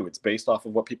true. It's based off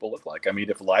of what people look like.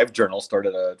 If LiveJournal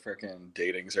started a freaking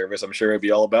dating service, I'm sure it'd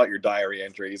be all about your diary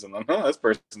entries and then, this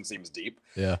person seems deep.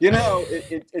 Yeah.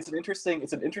 It's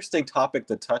an interesting topic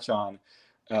to touch on.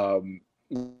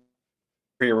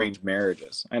 Prearranged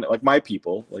marriages, and like my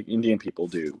people, like Indian people,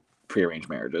 do prearranged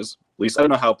marriages. At least I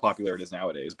don't know how popular it is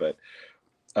nowadays, but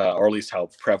or at least how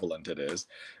prevalent it is.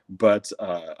 But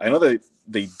I know that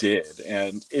they did,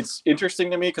 and it's interesting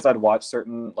to me because I'd watch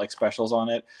certain like specials on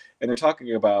it, and they're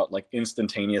talking about like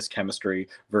instantaneous chemistry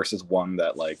versus one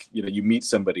that like you meet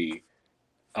somebody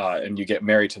and you get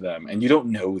married to them, and you don't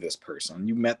know this person,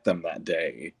 you met them that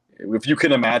day. If you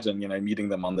can imagine, meeting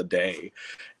them on the day,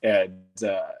 and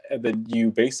then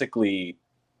you basically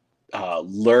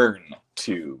learn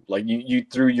to like you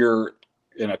through your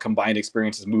combined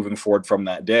experiences moving forward from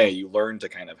that day, you learn to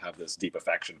kind of have this deep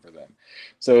affection for them.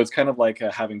 So it's kind of like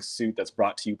having soup that's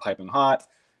brought to you piping hot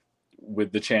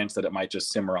with the chance that it might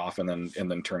just simmer off and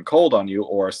then turn cold on you,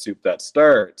 or a soup that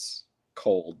starts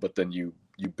cold but then you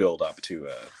build up to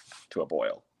a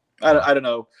boil. I don't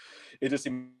know. It just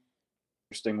seems an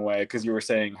interesting way because you were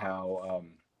saying how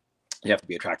you have to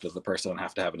be attracted to the person and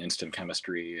have to have an instant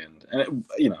chemistry, and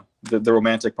the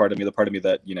romantic part of me, the part of me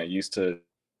that used to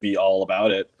be all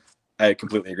about it. I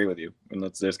completely agree with you, and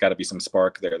there's got to be some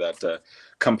spark there that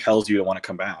compels you to want to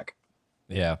come back.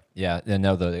 Yeah. And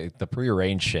no, the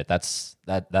prearranged shit,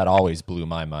 that always blew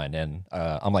my mind. And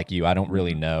I'm like you, I don't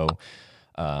really know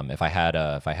if I had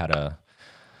a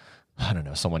I don't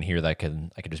know, someone here that I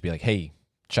could just be like, hey,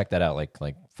 check that out,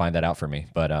 like find that out for me.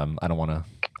 But I don't want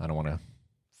to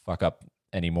fuck up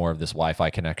any more of this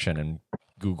Wi-Fi connection and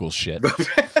Google shit.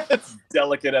 It's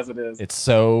delicate as it is. It's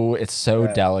so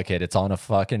Right. delicate. It's on a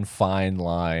fucking fine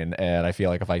line, and I feel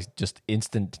like if I just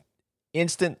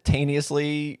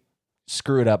instantaneously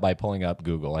screw it up by pulling up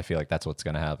Google, I feel like that's what's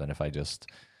going to happen if I just.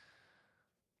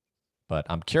 But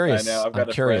I'm curious. I know. I've I'm got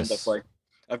a curious. friend that's like,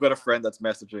 I've got a friend that's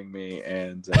messaging me,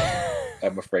 and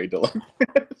I'm afraid to look,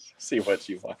 see what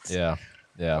she wants. Yeah,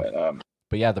 yeah.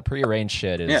 But yeah, the prearranged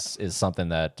shit yeah, is something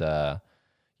that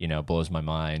blows my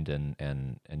mind,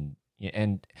 and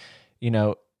you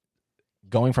know,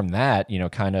 going from that,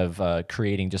 kind of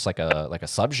creating just like a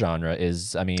subgenre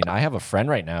is, I mean, I have a friend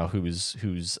right now who's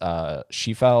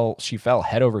she fell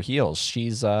head over heels.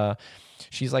 She's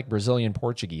like Brazilian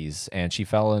Portuguese, and she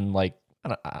fell in like,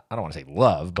 I don't want to say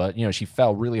love, but she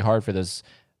fell really hard for this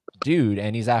dude,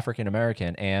 and he's African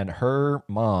American, and her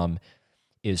mom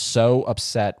is so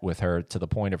upset with her to the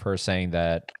point of her saying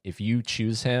that if you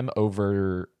choose him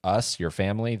over us, your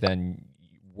family, then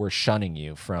we're shunning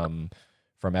you from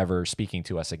ever speaking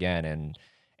to us again.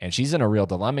 And she's in a real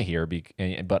dilemma here.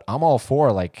 But I'm all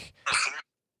for, like,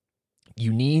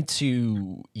 you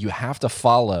have to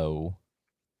follow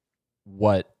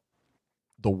what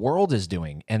the world is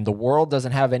doing, and the world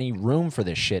doesn't have any room for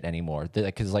this shit anymore.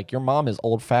 Because, like, your mom is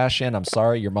old fashioned. I'm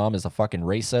sorry, your mom is a fucking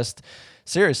racist,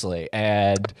 seriously.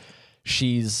 And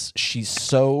she's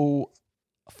so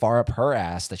far up her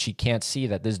ass that she can't see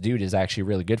that this dude is actually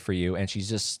really good for you, and she's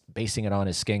just basing it on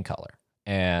his skin color,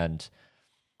 and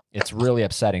it's really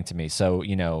upsetting to me. So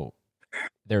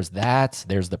there's that.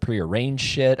 There's the prearranged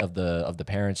shit of the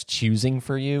parents choosing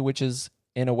for you, which is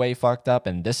in a way fucked up,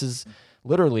 and this is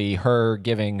literally her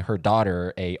giving her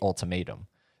daughter a ultimatum.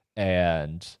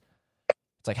 And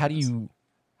it's like, how do you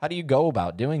go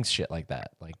about doing shit like that?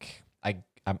 Like,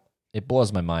 it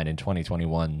blows my mind in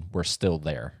 2021 we're still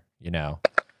there.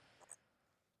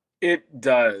 It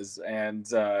does.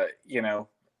 And I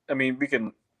mean, we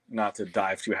can, not to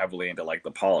dive too heavily into like the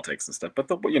politics and stuff, but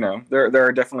there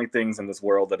are definitely things in this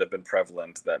world that have been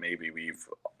prevalent that maybe we've,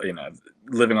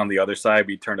 living on the other side,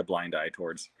 we turn a blind eye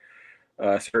towards.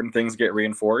 Certain things get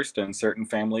reinforced, and certain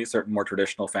more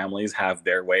traditional families have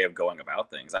their way of going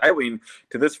about things. I mean,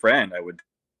 to this friend,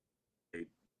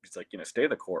 it's like, stay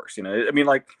the course. I mean,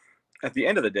 like, at the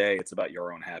end of the day, it's about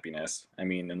your own happiness. I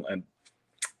mean,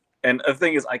 and the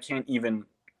thing is, I can't even,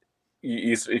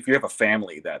 if you have a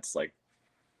family that's like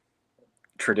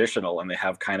traditional and they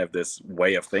have kind of this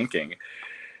way of thinking,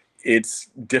 it's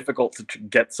difficult to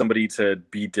get somebody to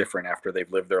be different after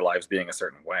they've lived their lives being a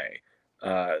certain way.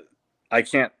 I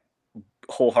can't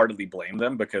wholeheartedly blame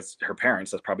them, because her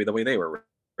parents, that's probably the way they were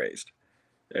raised.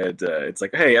 And it's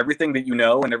like, hey, everything that you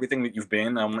know and everything that you've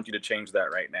been, I want you to change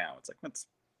that right now. It's like, that's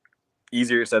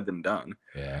easier said than done.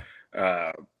 Yeah.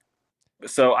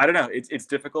 So I don't know. It's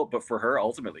difficult, but for her,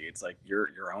 ultimately, it's like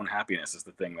your own happiness is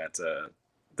the thing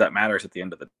that matters at the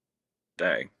end of the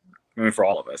day. I mean, for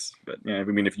all of us. But I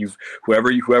mean, if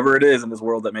whoever it is in this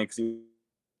world that makes you,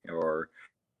 or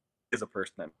is a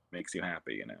person that makes you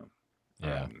happy,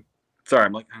 Yeah. Sorry,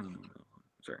 I'm like, I don't know.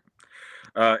 Sorry.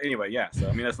 Anyway, yeah. So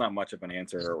I mean, that's not much of an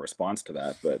answer or response to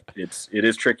that, but it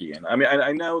is tricky. And I mean,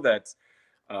 I know that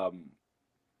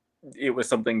it was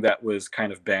something that was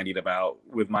kind of bandied about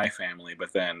with my family,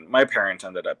 but then my parents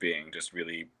ended up being just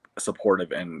really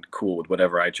supportive and cool with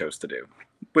whatever I chose to do,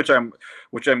 which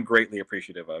I'm greatly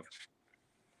appreciative of.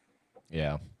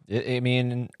 Yeah. I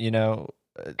mean,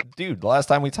 dude, the last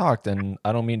time we talked, and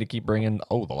I don't mean to keep bringing,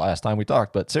 the last time we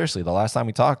talked, but seriously, the last time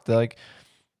we talked, like,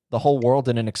 the whole world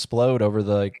didn't explode over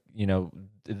it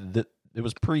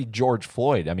was pre George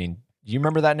Floyd. I mean, do you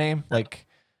remember that name? Like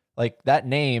that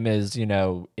name is,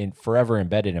 in forever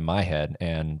embedded in my head.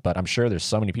 But I'm sure there's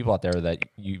so many people out there that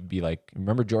you'd be like,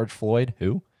 remember George Floyd?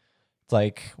 Who? It's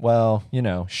like, well,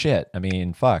 shit. I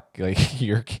mean, fuck, like,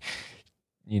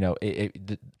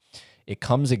 it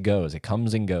comes and goes. It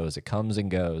comes and goes. It comes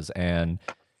and goes. And,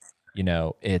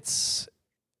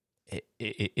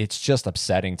 it's just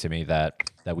upsetting to me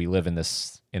that we live in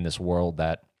this world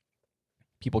that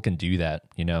people can do that,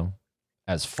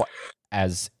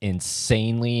 as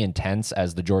insanely intense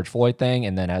as the George Floyd thing,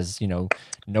 and then as,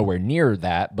 nowhere near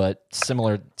that, but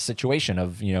similar situation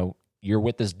of, you're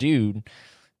with this dude.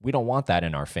 We don't want that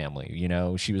in our family.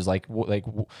 She was like,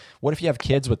 what if you have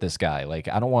kids with this guy? Like,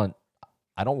 I don't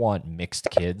want mixed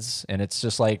kids. And it's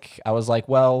just like, I was like,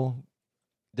 well,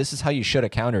 this is how you should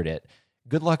have countered it.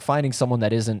 Good luck finding someone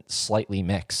that isn't slightly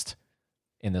mixed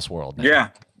in this world now. Yeah.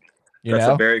 That's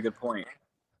a very good point.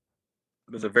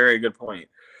 That's a very good point.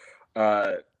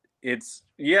 I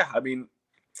mean,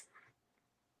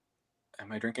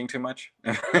 am I drinking too much?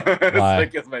 Why?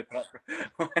 It's my thought.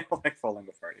 Like falling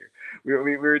apart here.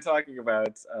 We were talking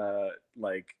about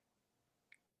like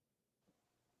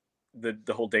the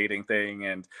whole dating thing,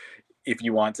 and if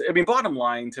you want to, I mean, bottom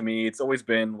line to me, it's always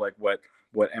been like what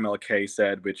MLK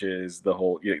said, which is the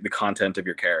whole the content of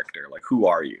your character. Like, who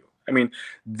are you? I mean,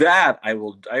 that I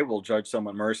will judge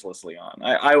someone mercilessly on.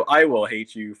 I will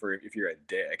hate you for if you're a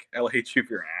dick. I will hate you if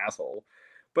you're an asshole.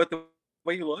 But the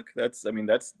way you look, that's I mean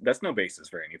that's no basis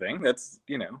for anything. That's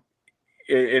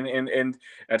and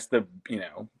that's the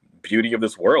beauty of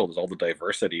this world is all the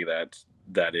diversity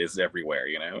that is everywhere.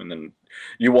 And then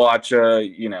you watch I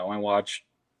watch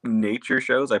nature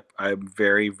shows. I'm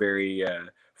very very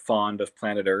fond of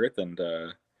Planet Earth, and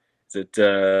is it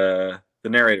the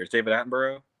narrator is David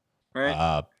Attenborough, right?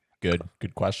 Uh, good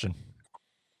question.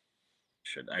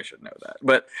 I should know that,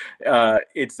 but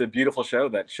it's a beautiful show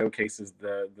that showcases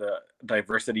the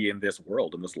diversity in this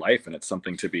world, in this life, and it's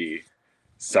something to be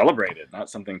celebrated, not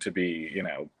something to be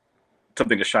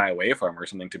something to shy away from or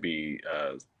something to be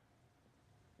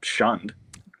shunned.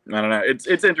 I don't know.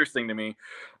 It's interesting to me,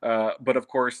 but of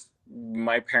course,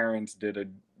 my parents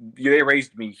they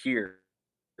raised me here,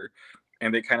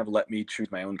 and they kind of let me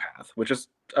choose my own path, which is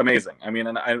amazing. I mean,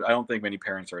 and I don't think many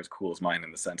parents are as cool as mine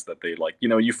in the sense that they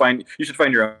you should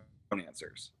find your own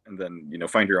answers, and then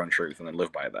find your own truth, and then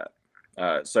live by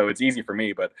that. So it's easy for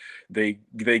me, but they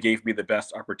gave me the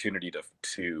best opportunity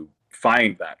to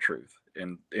find that truth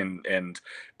and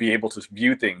be able to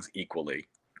view things equally.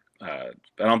 I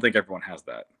don't think everyone has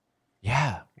that.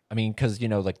 Yeah. I mean, because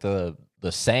like the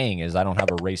saying is, I don't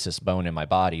have a racist bone in my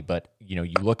body, but you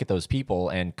look at those people,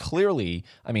 and clearly,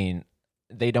 I mean,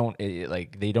 they don't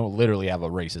they don't literally have a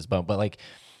racist bone, but like,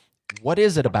 what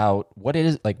is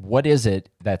it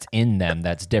that's in them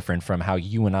that's different from how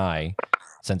you and I,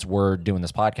 since we're doing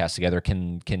this podcast together,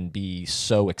 can be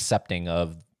so accepting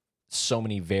of so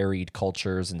many varied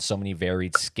cultures and so many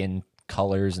varied skin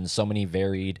colors and so many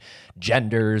varied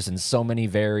genders and so many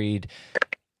varied.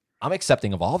 I'm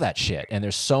accepting of all that shit. And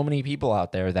there's so many people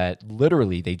out there that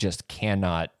literally they just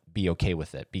cannot be okay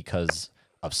with it because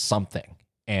of something.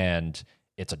 And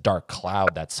it's a dark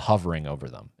cloud that's hovering over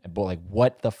them. But like,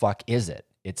 what the fuck is it?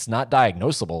 It's not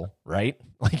diagnosable, right?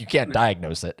 Like, you can't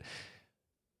diagnose it.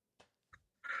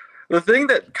 The thing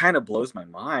that kind of blows my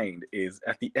mind is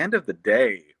at the end of the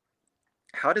day,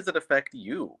 how does it affect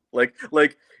you? Like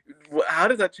how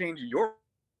does that change your?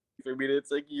 I mean, it's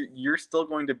like you're still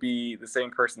going to be the same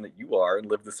person that you are and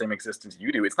live the same existence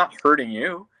you do. It's not hurting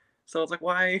you, so it's like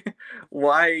why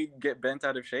get bent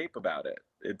out of shape about it?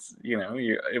 It's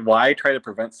why try to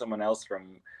prevent someone else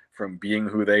from being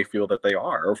who they feel that they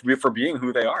are, or for being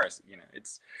who they are.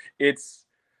 It's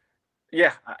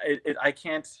yeah. I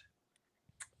can't.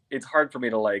 It's hard for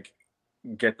me to like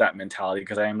get that mentality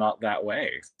because I am not that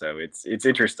way. So it's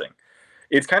interesting.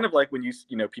 It's kind of like when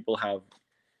people have.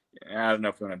 I don't know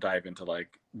if we want to dive into like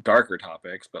darker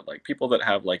topics, but like people that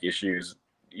have like issues,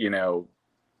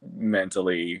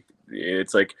 mentally,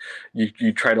 it's like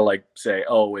you try to like say,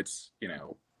 oh, it's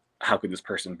how could this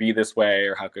person be this way,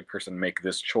 or how could person make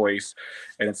this choice,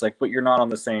 and it's like, but you're not on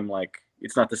the same like.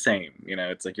 It's not the same,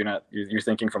 it's like you're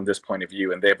thinking from this point of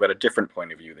view, and they've got a different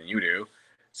point of view than you do.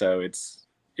 So it's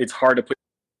hard to put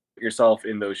yourself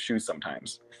in those shoes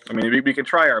sometimes. I mean, we can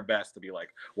try our best to be like,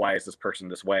 why is this person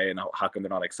this way, and how come they're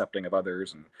not accepting of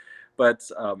others? But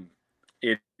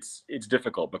it's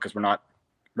difficult because we're not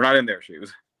in their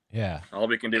shoes. Yeah. All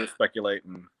we can do is speculate,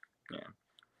 and yeah.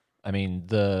 I mean,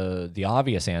 the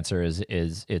obvious answer is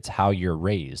it's how you're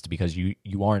raised, because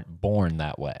you aren't born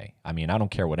that way. I mean, I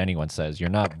don't care what anyone says. You're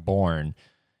not born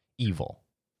evil.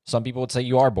 Some people would say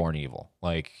you are born evil.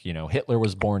 Like, Hitler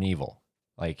was born evil.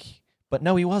 Like, but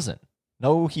no, he wasn't.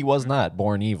 No, he was not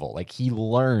born evil. Like, he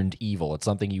learned evil. It's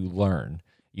something you learn.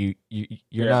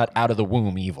 You're not out of the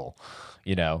womb evil,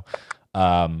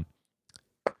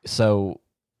 So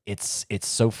it's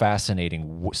so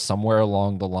fascinating. Somewhere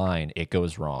along the line, it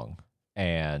goes wrong,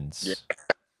 and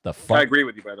I agree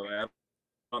with you. By the way, I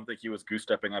don't think he was goose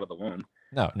stepping out of the womb.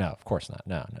 No, of course not.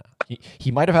 No.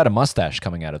 He might have had a mustache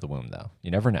coming out of the womb, though.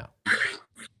 You never know.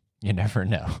 You never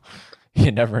know.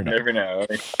 You never know. Never know.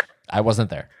 I wasn't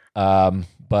there.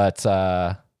 But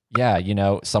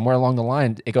yeah, somewhere along the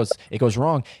line, it goes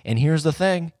wrong. And here's the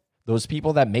thing: those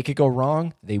people that make it go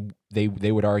wrong, they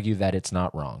would argue that it's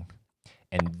not wrong.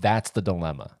 And that's the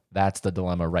dilemma. That's the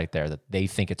dilemma right there, that they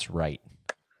think it's right.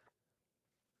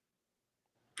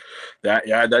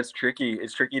 That's tricky.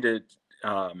 It's tricky to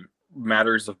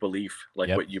matters of belief, like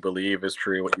Yep. what you believe is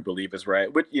true, what you believe is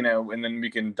right. But and then we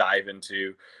can dive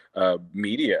into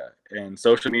media and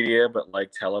social media, but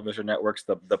like television networks,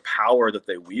 the power that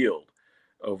they wield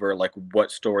over like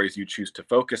what stories you choose to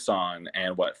focus on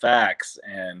and what facts,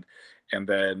 and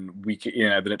then we can,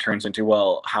 then it turns into,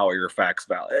 well, how are your facts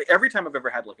valid? Every time I've ever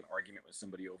had like an argument with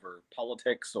somebody over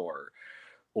politics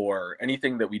or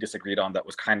anything that we disagreed on that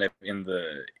was kind of in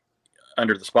the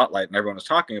under the spotlight and everyone was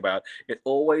talking about, it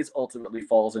always ultimately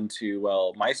falls into,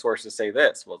 well, my sources say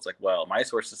this. Well, it's like, well, my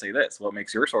sources say this. What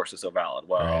makes your sources so valid? Right.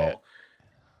 Well,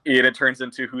 and it turns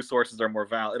into whose sources are more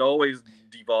valid. It always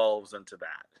devolves into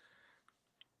that.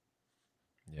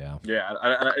 Yeah. Yeah.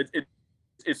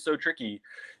 It's so tricky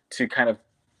to kind of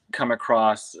come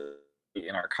across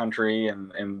in our country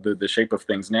and the shape of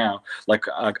things now, like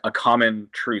a common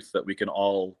truth that we can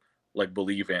all like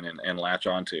believe in and latch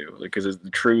onto, because the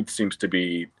truth seems to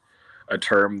be a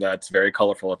term that's very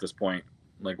colorful at this point.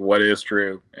 Like, what is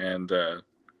true? And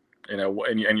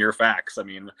and your facts. I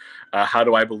mean, how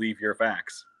do I believe your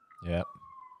facts? Yep.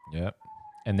 Yep.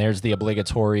 And there's the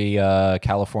obligatory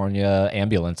California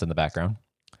ambulance in the background.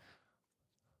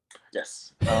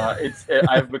 Yes.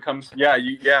 I've become,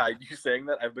 you saying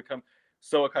that, I've become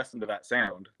so accustomed to that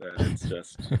sound that it's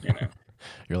just,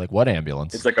 You're like, what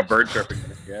ambulance? It's like a bird chirping.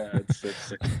 Yeah, it's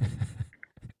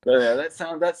yeah, that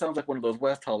sounds like one of those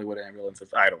West Hollywood ambulances.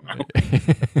 I don't know.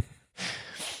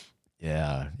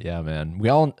 Yeah, man. We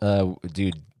all,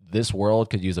 dude, this world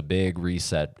could use a big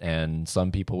reset, and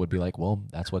some people would be like, well,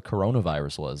 that's what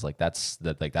coronavirus was. Like that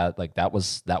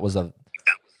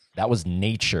was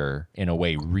nature in a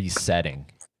way resetting.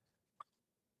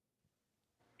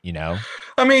 You know?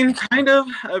 I mean, kind of.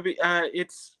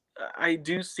 I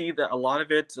do see that a lot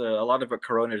of it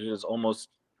Corona is almost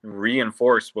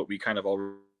reinforce what we kind of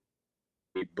already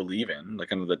believe in, like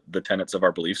kind of the tenets of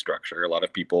our belief structure. A lot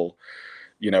of people,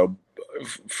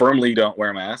 firmly don't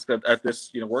wear masks. At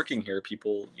this, working here,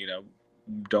 people,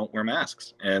 don't wear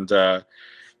masks, and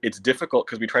it's difficult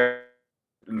because we try to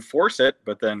enforce it,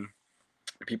 but then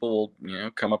people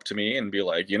will, come up to me and be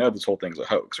like, this whole thing's a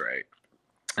hoax, right?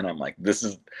 And I'm like,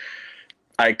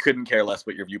 I couldn't care less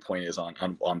what your viewpoint is on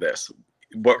this.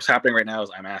 What's happening right now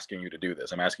is I'm asking you to do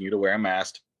this. I'm asking you to wear a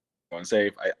mask, and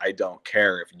safe. I don't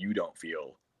care if you don't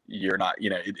feel you're not,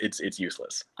 it's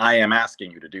useless. I am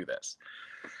asking you to do this.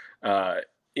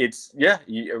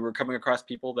 We're coming across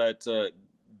people that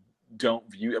don't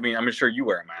view. I mean, I'm sure you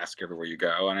wear a mask everywhere you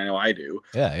go, and I know I do.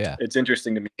 Yeah. It's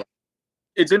interesting to me.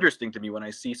 It's interesting to me when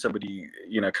I see somebody,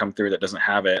 come through that doesn't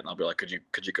have it, and I'll be like, could you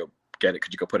go get it?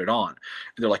 Could you go put it on? And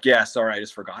they're like, yeah, sorry, I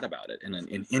just forgot about it. And then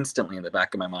instantly in the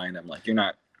back of my mind, I'm like, you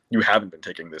haven't been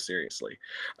taking this seriously.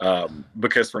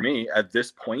 Because for me at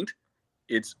this point,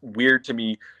 it's weird to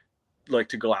me, like,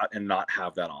 to go out and not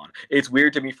have that on. It's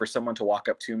weird to me for someone to walk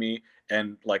up to me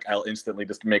and like, I'll instantly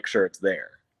just make sure it's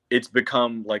there. It's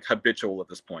become like habitual at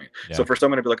this point. Yeah. So for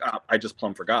someone to be like, I just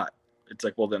plumb forgot. It's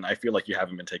like, well, then I feel like you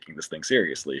haven't been taking this thing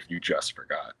seriously if you just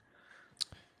forgot.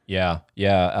 Yeah.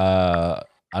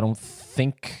 I don't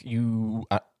think you.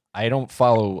 I don't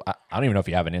follow. I don't even know if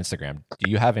you have an Instagram.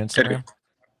 Do you have Instagram?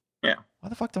 Yeah. Why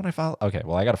the fuck don't I follow? Okay,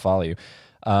 well, I gotta follow you,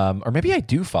 or maybe I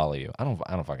do follow you. I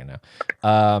don't fucking know.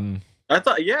 I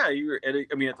thought, yeah, you were Eddie.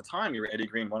 I mean, at the time, you were Eddie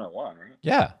Green 101, right?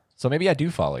 Yeah. So maybe I do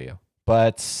follow you.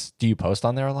 But do you post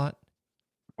on there a lot?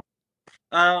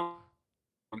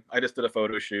 I just did a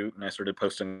photo shoot and I started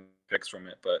posting pics from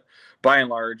it, but by and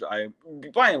large I'm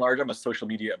a social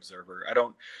media observer.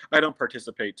 I don't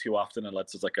participate too often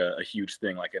unless it's like a huge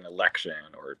thing, like an election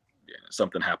or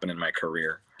something happened in my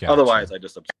career. Gotcha. Otherwise I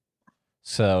just observe.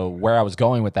 So where I was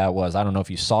going with that was, I don't know if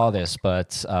you saw this,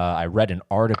 but I read an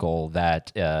article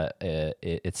that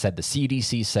it said the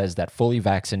CDC says that fully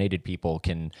vaccinated people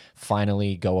can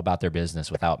finally go about their business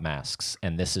without masks,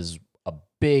 and this is a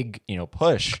big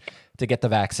push to get the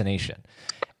vaccination.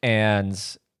 And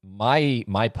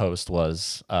my post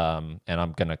was, and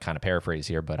I'm gonna kind of paraphrase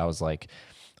here, but I was like,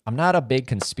 I'm not a big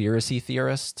conspiracy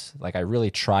theorist. Like, I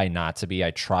really try not to be. I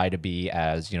try to be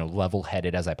as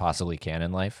level-headed as I possibly can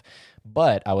in life.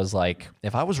 But I was like,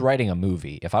 if I was writing a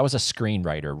movie, if I was a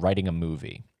screenwriter writing a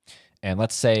movie, and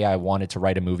let's say I wanted to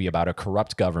write a movie about a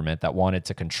corrupt government that wanted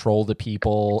to control the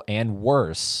people and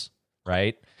worse,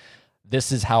 right?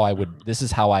 This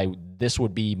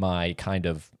would be my kind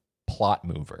of plot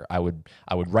mover. I would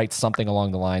write something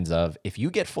along the lines of, if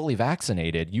you get fully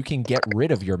vaccinated, you can get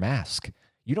rid of your mask.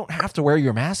 You don't have to wear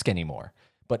your mask anymore,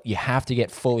 but you have to get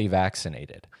fully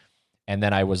vaccinated. And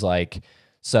then I was like,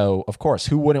 so of course,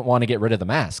 who wouldn't want to get rid of the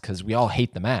mask? Because we all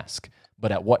hate the mask,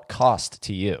 but at what cost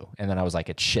to you? And then I was like,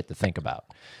 it's shit to think about.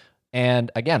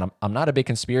 And again, I'm not a big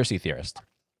conspiracy theorist.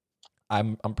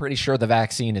 I'm pretty sure the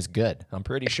vaccine is good. I'm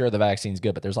pretty sure the vaccine's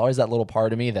good, but there's always that little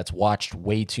part of me that's watched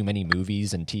way too many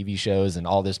movies and TV shows and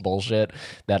all this bullshit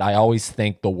that I always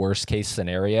think the worst case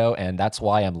scenario, and that's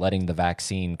why I'm letting the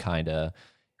vaccine kind of,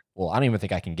 well, I don't even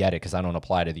think I can get it because I don't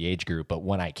apply to the age group, but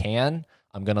when I can,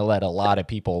 I'm going to let a lot of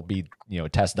people be,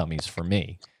 test dummies for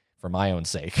me, for my own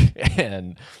sake.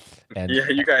 and yeah,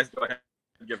 you guys go ahead.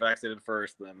 get vaccinated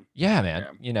first, then Yeah, man.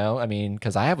 yeah. You know, I mean,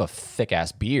 because I have a thick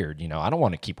ass beard. You know, I don't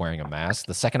want to keep wearing a mask.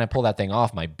 The second I pull that thing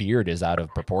off, my beard is out of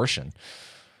proportion.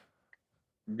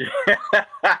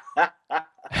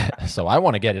 So I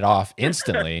want to get it off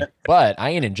instantly, but I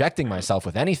ain't injecting myself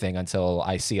with anything until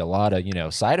I see a lot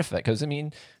of, side effects. Because, I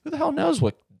mean, who the hell knows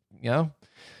what,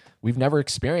 we've never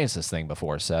experienced this thing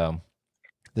before. So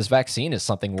this vaccine is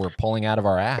something we're pulling out of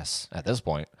our ass at this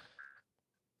point.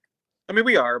 I mean,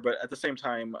 we are, but at the same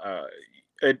time,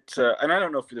 and I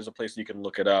don't know if there's a place you can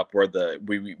look it up where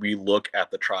we look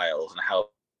at the trials and how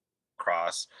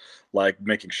cross, like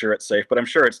making sure it's safe. But I'm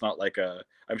sure it's not like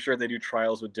I'm sure they do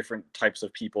trials with different types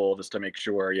of people just to make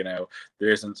sure there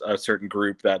isn't a certain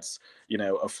group that's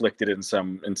afflicted in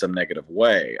some negative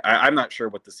way. I'm not sure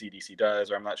what the CDC does,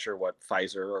 or I'm not sure what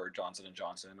Pfizer or Johnson and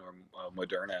Johnson or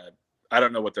Moderna. I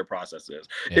don't know what their process is.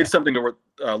 Yeah. It's something to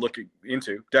looking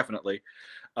into, definitely.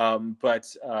 But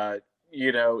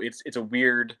it's a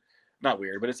weird, not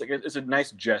weird, but it's a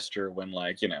nice gesture when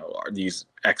these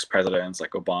ex-presidents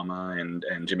like Obama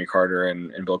and Jimmy Carter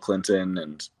and Bill Clinton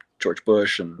and George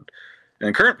Bush and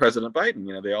current President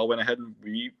Biden, they all went ahead and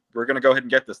we're going to go ahead and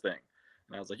get this thing.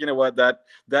 And I was like, you know what,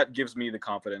 that gives me the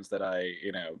confidence that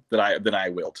I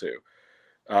will too.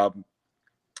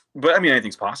 But I mean,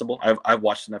 anything's possible. I've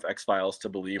watched enough X-Files to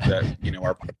believe that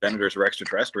our senators are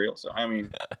extraterrestrial. So I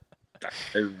mean,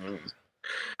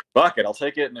 fuck it, I'll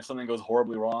take it. And if something goes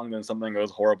horribly wrong, then something goes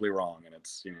horribly wrong, and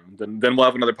it's then we'll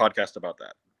have another podcast about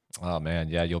that. Oh man,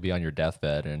 yeah, you'll be on your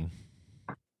deathbed, and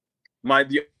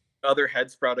the other head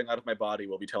sprouting out of my body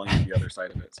will be telling you the other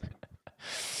side of it.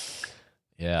 So.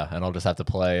 Yeah, and I'll just have to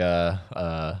play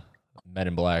Men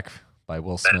in Black by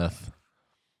Will Smith.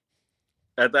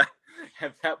 At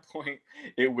that point,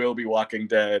 it will be Walking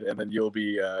Dead, and then you'll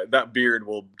be that beard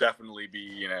will definitely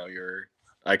be your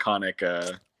iconic.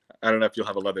 I don't know if you'll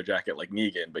have a leather jacket like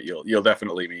Negan, but you'll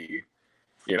definitely be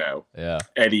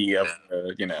Eddie of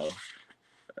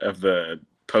of the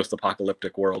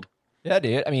post-apocalyptic world. Yeah,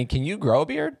 dude. I mean, can you grow a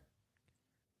beard?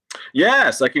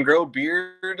 Yes, I can grow a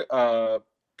beard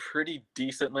pretty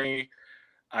decently.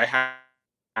 I have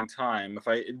time.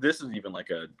 This is even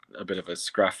like a bit of a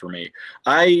scruff for me.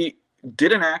 I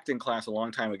did an acting class a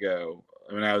long time ago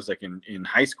when I was like in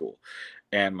high school,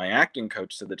 and my acting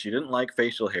coach said that she didn't like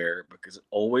facial hair because it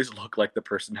always looked like the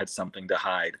person had something to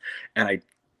hide, and I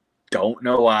don't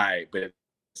know why, but it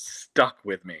stuck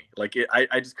with me. Like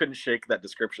I just couldn't shake that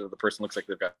description of the person looks like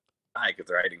they've got eye because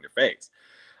they're hiding their face.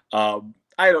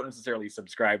 I don't necessarily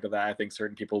subscribe to that. I think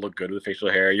certain people look good with facial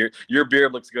hair. Your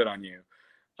beard looks good on you.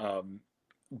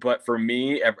 But for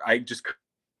me, I just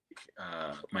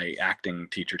my acting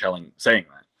teacher saying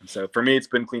that. And so for me, it's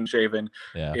been clean shaven.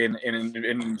 Yeah.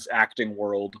 In this acting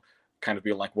world, kind of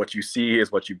being like what you see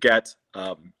is what you get.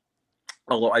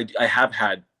 Although I have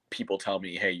had people tell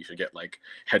me, hey, you should get like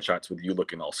headshots with you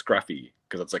looking all scruffy,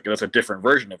 because it's like that's a different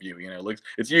version of you.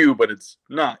 It's you, but it's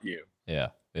not you. Yeah.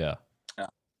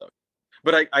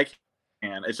 But I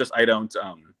can. It's just I don't.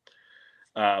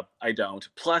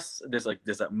 Plus, there's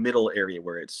that middle area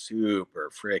where it's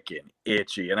super freaking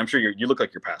itchy, and I'm sure you look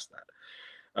like you're past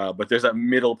that. But there's that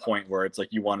middle point where it's like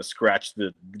you want to scratch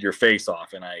your face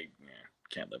off, and I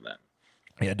can't live that.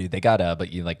 Yeah, dude, they got but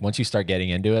once you start getting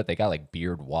into it, they got like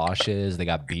beard washes, they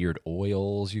got beard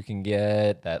oils you can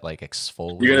get that like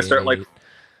exfoliate. You're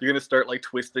gonna start like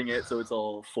twisting it so it's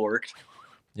all forked.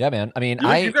 Yeah, man. I mean,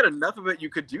 you've got enough of it. You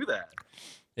could do that.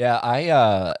 Yeah,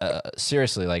 I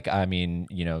seriously,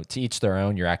 to each their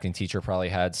own. Your acting teacher probably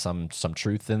had some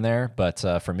truth in there, but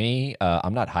for me,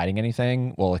 I'm not hiding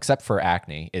anything. Well, except for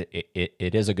acne,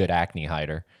 it is a good acne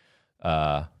hider.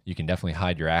 You can definitely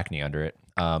hide your acne under it.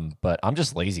 But I'm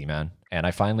just lazy, man, and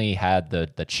I finally had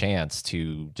the chance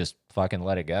to just fucking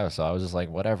let it go. So I was just like,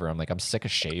 whatever. I'm sick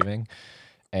of shaving,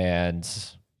 and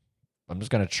I'm just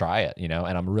going to try it, and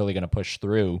I'm really going to push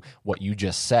through what you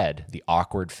just said, the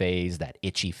awkward phase, that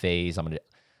itchy phase. I'm going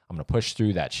to push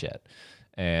through that shit.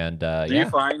 And do you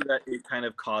find that it kind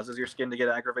of causes your skin to get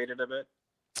aggravated a bit?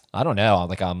 I don't know.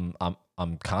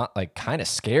 I'm kind of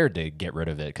scared to get rid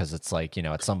of it, because it's like,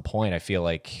 at some point I feel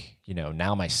like,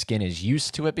 now my skin is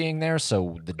used to it being there.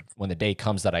 So when the day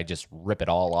comes that I just rip it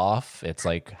all off, it's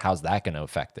like, how's that going to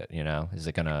affect it? Is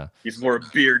it going to... He's more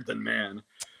beard than man.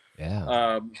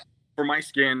 Yeah. For my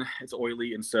skin, it's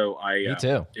oily, and so Me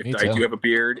too. I do have a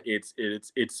beard, it's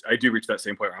I do reach that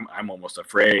same point where I'm almost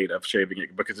afraid of shaving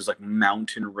it, because there's like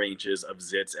mountain ranges of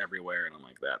zits everywhere, and I'm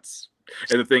like, that's...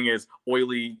 And the thing is,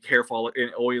 oily hair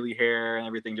and oily hair and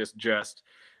everything just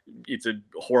it's a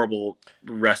horrible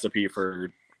recipe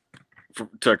for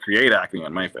to create acne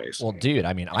on my face. Well, dude,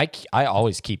 I mean, I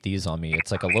always keep these on me.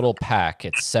 It's like a little pack.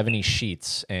 It's 70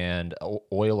 sheets and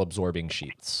oil absorbing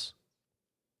sheets.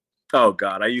 Oh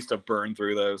God, I used to burn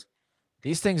through those.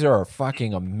 These things are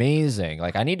fucking amazing.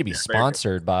 Like, I need to be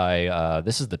sponsored by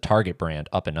this is the Target brand,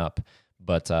 Up and Up.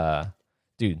 But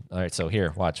dude, all right, so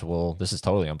here, watch. Well, this is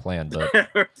totally unplanned, but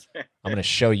I'm gonna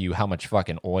show you how much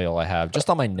fucking oil I have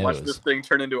just on my nose. Watch this thing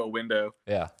turn into a window.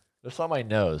 Yeah, just on my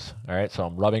nose. All right, so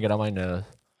I'm rubbing it on my nose.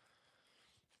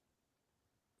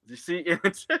 You see,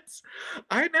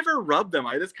 I never rub them.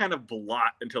 I just kind of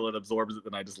blot until it absorbs it,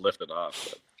 then I just lift it off.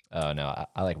 But. Oh no,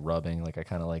 I like rubbing. Like I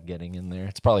kind of like getting in there.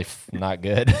 It's probably not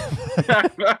good.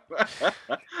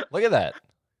 Look at that.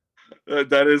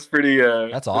 That is pretty.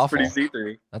 That's awful. Pretty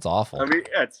see-through. That's awful. I mean,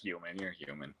 that's human. You're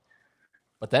human.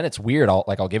 But then it's weird.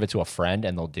 I'll give it to a friend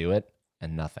and they'll do it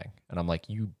and nothing. And I'm like,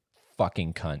 you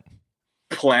fucking cunt.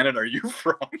 Planet are you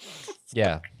from?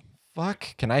 Yeah.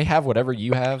 Fuck. Can I have whatever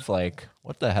you have? Like,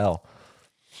 what the hell?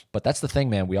 But that's the thing,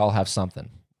 man. We all have something.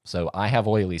 So I have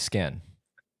oily skin.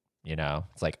 You know,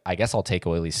 it's like, I guess I'll take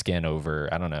oily skin over,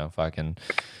 I don't know, fucking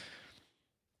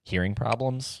hearing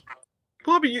problems.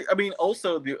 Well, I mean,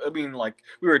 also, like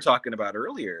we were talking about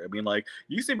earlier. I mean, like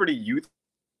you seem pretty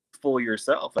youthful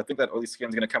yourself. I think that oily skin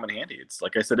is going to come in handy. It's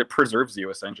like I said, it preserves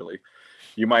you essentially.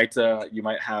 You might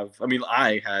have. I mean,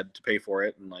 I had to pay for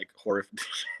it, and like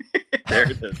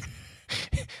there it is.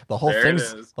 The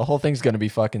whole thing's going to be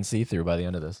fucking see through by the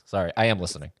end of this. Sorry, I am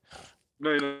listening.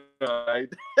 No.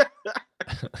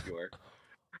 Sure.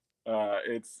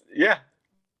 It's yeah.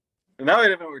 Now I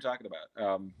don't know what we're talking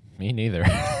about. Me neither.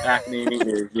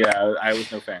 Acne. Yeah, I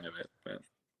was no fan of it. But.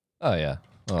 Oh yeah.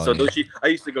 Well, so those sheets, I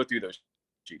used to go through those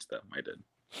sheets though. I did.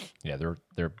 Yeah,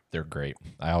 they're great.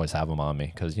 I always have them on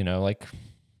me because like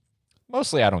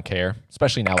mostly I don't care,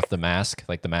 especially now with the mask.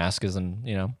 Like the mask isn't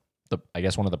I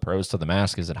guess one of the pros to the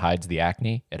mask is it hides the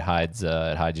acne. It hides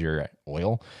your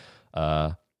oil.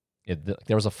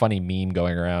 There was a funny meme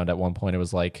going around at one point. It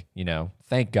was like,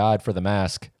 thank God for the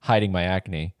mask hiding my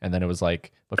acne. And then it was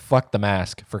like, but fuck the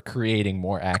mask for creating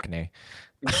more acne.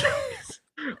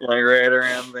 Like right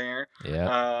around there.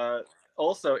 Yeah.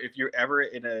 Also, if you're ever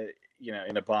in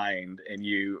a bind and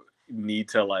you need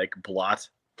to like blot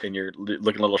and you're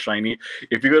looking a little shiny,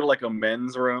 if you go to like a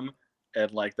men's room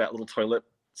and like that little toilet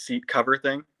seat cover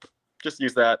thing, just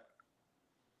use that.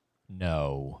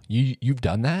 No. You've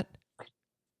done that?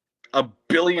 A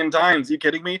billion times. Are you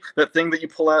kidding me? That thing that you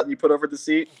pull out and you put over the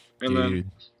seat. And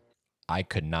dude, I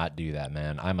could not do that,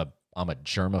 man. I'm a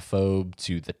germaphobe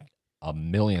to a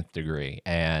millionth degree,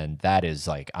 and that is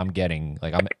like I'm getting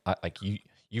like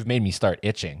you've made me start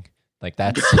itching. Like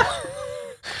that's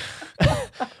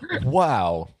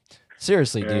wow.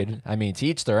 Seriously, yeah. Dude. I mean, to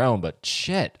each their own, but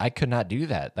shit, I could not do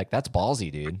that. Like that's ballsy,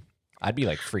 dude. I'd be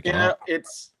like freaking out.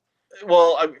 It's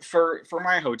for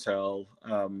my hotel.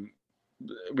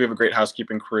 We have a great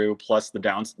housekeeping crew, plus the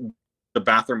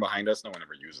bathroom behind us, no one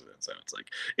ever uses it. So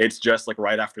it's just like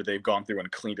right after they've gone through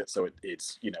and cleaned it. So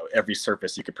it's every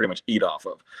surface you could pretty much eat off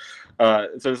of.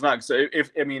 So it's not, so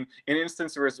in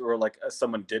instances where like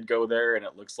someone did go there and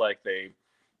it looks like they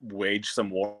waged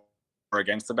some war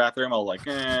against the bathroom, I'll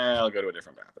go to a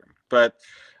different bathroom. But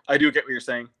I do get what you're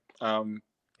saying. I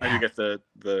do get the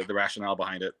rationale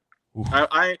behind it.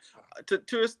 I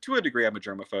to a degree I'm a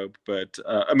germaphobe, but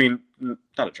I mean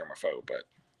not a germaphobe, but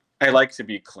I like to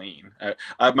be clean.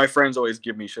 My friends always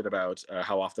give me shit about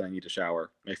how often I need to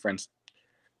shower. My friends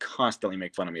constantly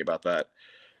make fun of me about that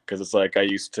because it's like I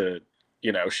used to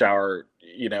shower.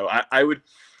 I would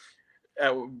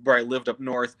where I lived up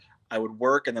north, I would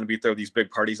work and then we'd throw these big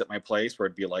parties at my place where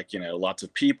it'd be like lots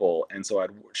of people, and so I'd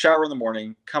shower in the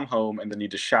morning, come home, and then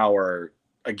need to shower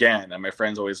again, and my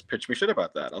friends always pitch me shit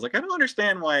about that. I was like, I don't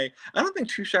understand why. I don't think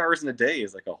 2 showers in a day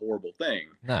is like a horrible thing.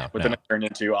 No, but then it turned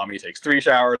into Ami takes 3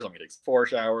 showers, Ami takes 4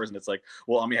 showers, and it's like,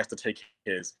 well, Ami has to take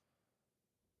his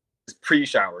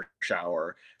pre-shower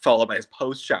shower followed by his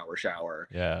post-shower shower.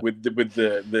 Yeah. With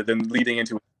the then leading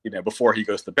into before he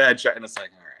goes to bed, and it's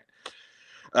like,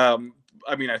 all right.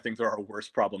 I mean, I think there are worse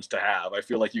problems to have. I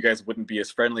feel like you guys wouldn't be as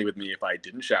friendly with me if I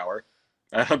didn't shower.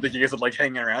 I don't think you guys would like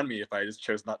hanging around me if I just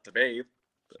chose not to bathe.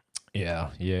 Yeah.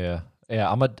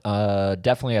 I'm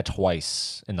definitely a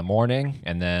twice in the morning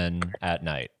and then at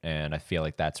night, and I feel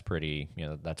like that's pretty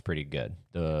good.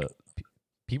 The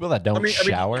people that don't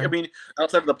shower. I mean,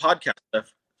 outside of the podcast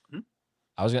stuff.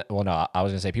 I was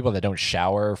gonna say people that don't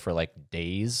shower for like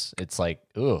days. It's like,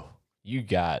 ooh, you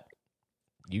got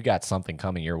something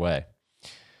coming your way.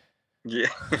 Yeah.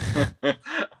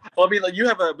 Well, I mean, like you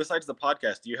have besides the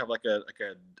podcast, do you have like a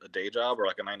day job or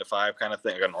like a 9 to 5 kind of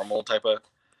thing, like a normal type of?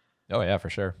 Oh yeah, for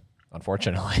sure.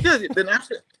 unfortunately. Yeah, then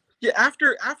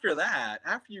after that,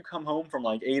 after you come home from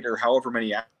like 8 or however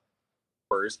many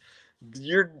hours,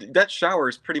 that shower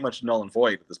is pretty much null and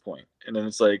void at this point. And then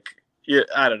it's like, yeah,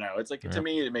 I don't know. It's like, to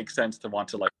me, it makes sense to want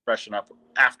to like freshen up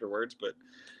afterwards, but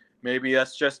maybe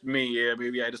that's just me. Yeah,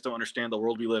 maybe I just don't understand the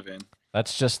world we live in.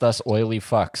 That's just us oily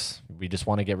fucks. We just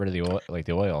want to get rid of the oil, like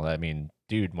the oil. I mean,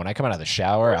 dude, when I come out of the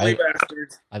shower, I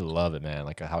love it, man.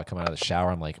 Like how I come out of the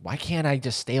shower, I'm like, why can't I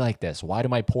just stay like this? Why do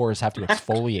my pores have to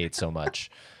exfoliate so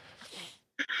much?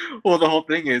 Well, the whole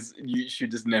thing is you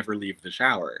should just never leave the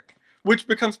shower, which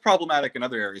becomes problematic in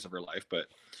other areas of your life. But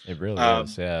it really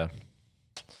is, yeah.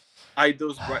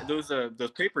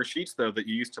 Those paper sheets though that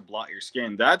you use to blot your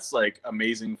skin, that's like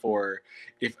amazing for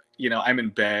if I'm in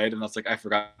bed and it's like I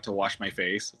forgot to wash my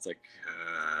face. It's like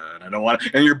and I don't want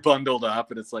to, and you're bundled up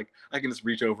and it's like I can just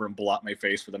reach over and blot my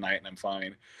face for the night and I'm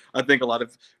fine. I think a lot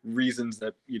of reasons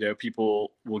that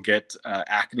people will get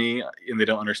acne and they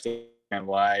don't understand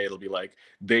why. It'll be like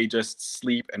they just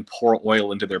sleep and pour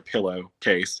oil into their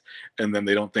pillowcase and then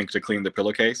they don't think to clean the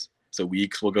pillowcase. So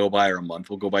weeks will go by or a month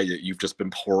will go by. You've just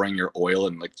been pouring your oil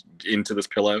and like into this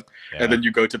pillow, and then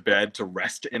you go to bed to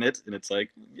rest in it, and it's like,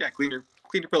 yeah, clean your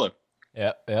pillow.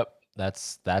 Yep.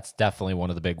 That's definitely one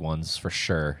of the big ones for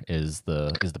sure. Is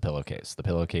the pillowcase. The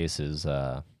pillowcase is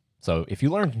So if you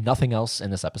learned nothing else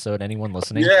in this episode, anyone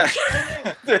listening, yeah,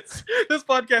 this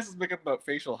podcast is become about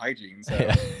facial hygiene. So.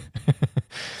 Yeah.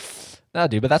 No,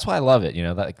 dude, but that's why I love it.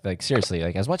 That like seriously,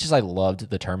 like as much as I loved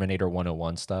the Terminator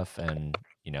 101 stuff and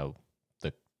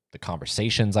the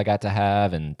conversations I got to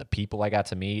have and the people I got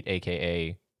to meet,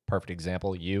 aka perfect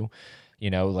example,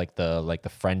 like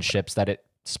the friendships that it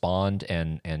spawned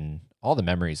and all the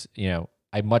memories,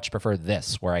 I much prefer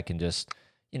this where I can just,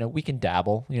 we can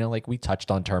dabble, like we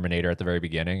touched on Terminator at the very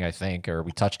beginning, I think, or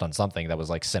we touched on something that was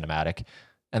like cinematic.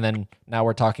 And then now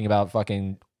we're talking about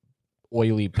fucking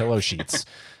oily pillow sheets.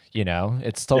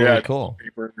 It's totally cool.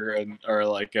 Paper or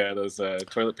like those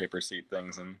toilet paper seat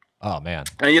things, and oh man,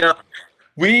 and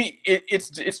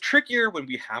it's trickier when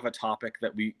we have a topic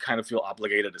that we kind of feel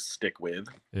obligated to stick with.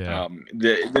 Yeah.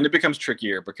 Then it becomes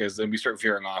trickier because then we start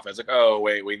veering off. It's like, oh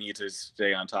wait, we need to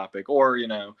stay on topic, or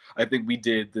I think we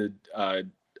did the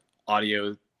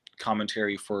audio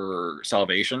commentary for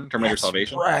Salvation, Terminator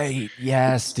Salvation. Right.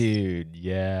 Yes, dude.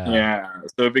 Yeah. Yeah.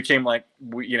 So it became like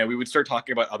we would start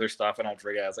talking about other stuff, and I'd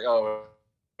forget. I was like, oh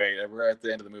wait, we're at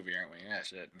the end of the movie, aren't we? Yeah,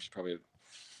 shit. We should probably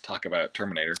talk about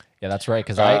Terminator. Yeah, that's right.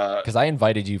 Because I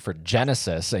invited you for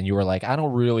Genesis, and you were like, I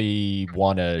don't really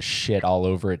want to shit all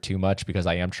over it too much because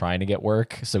I am trying to get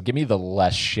work. So give me the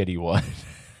less shitty one.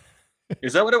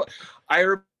 Is that what it was? I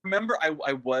remember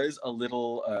I was a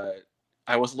little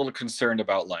concerned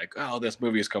about like, oh, this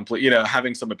movie is complete,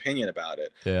 having some opinion about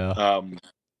it. Yeah.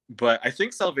 But I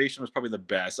think Salvation was probably the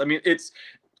best. I mean,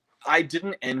 I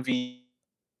didn't envy,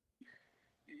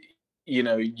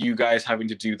 you guys having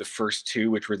to do the first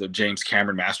two, which were the James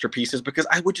Cameron masterpieces, because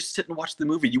I would just sit and watch the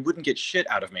movie. You wouldn't get shit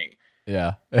out of me.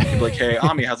 Yeah. You'd be like, hey,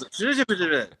 Ami, how's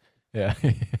it? Yeah.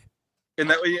 And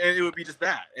that way, it would be just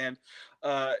that. And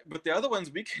but the other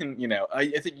ones we can, I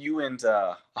think you and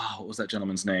what was that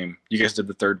gentleman's name? You guys did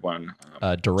the third one.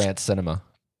 Durant Cinema.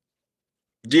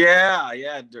 Yeah.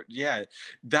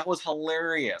 That was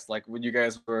hilarious. Like when you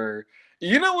guys were,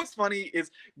 what's funny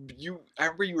is I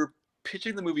remember you were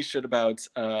pitching the movie shit about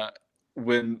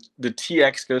when the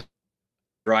TX goes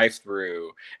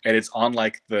drive-through and it's on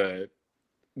like the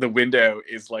window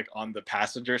is like on the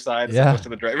passenger side as opposed to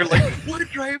the driver. Like, what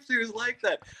drive-through is like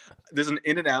that? There's an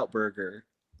In-N-Out burger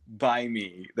by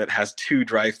me that has two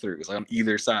drive-throughs on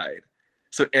either side.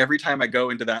 So every time I go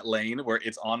into that lane where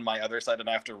it's on my other side and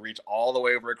I have to reach all the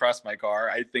way over across my car,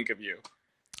 I think of you.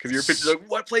 Because your picture's like,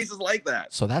 what place is like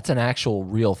that? So that's an actual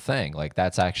real thing. Like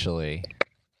that's actually...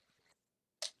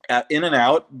 At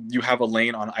In-N-Out, you have a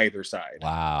lane on either side.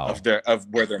 Wow. Of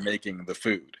where they're making the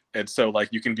food. And so like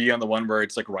you can be on the one where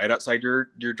it's like right outside your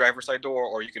driver's side door,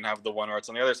 or you can have the one where it's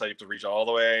on the other side. You have to reach all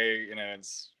the way,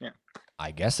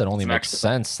 I guess it only makes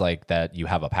sense like that you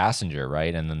have a passenger,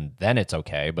 right? And then it's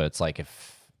okay. But it's like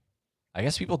I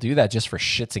guess people do that just for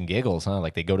shits and giggles, huh?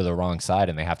 Like they go to the wrong side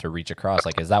and they have to reach across.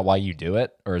 Like, is that why you do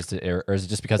it? Or is it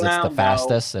just because it's the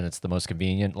fastest and it's the most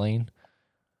convenient lane?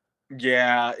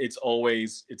 Yeah, it's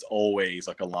always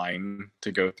like a line to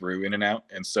go through In-N-Out,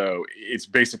 and so it's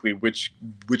basically which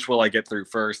will I get through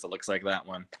first? It looks like that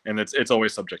one, and it's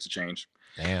always subject to change.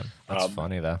 Damn, that's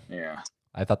funny though. Yeah,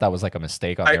 I thought that was like a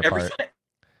mistake on their part.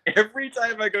 Every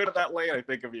time I go to that lane, I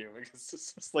think of you because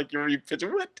it's just like you're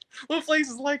picture what place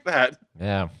is like that.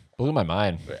 Yeah, blew my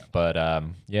mind. Yeah. But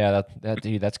yeah, that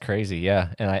dude, that's crazy.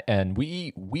 Yeah, and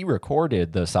we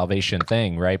recorded the Salvation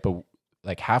thing, right? But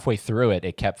like halfway through it,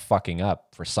 it kept fucking up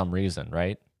for some reason,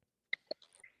 right?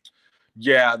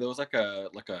 Yeah, there was like a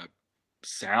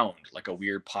sound, like a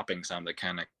weird popping sound that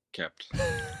kind of kept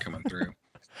coming through.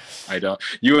 I don't.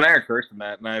 You and I are cursed from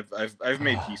that, and I've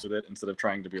made peace with it instead of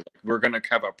trying to be like, we're gonna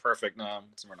have a perfect. No,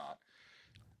 we're not.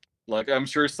 Like, I'm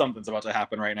sure something's about to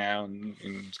happen right now, and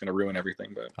it's gonna ruin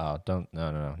everything. But Oh, don't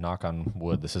no. Knock on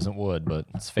wood. This isn't wood, but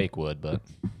it's fake wood. But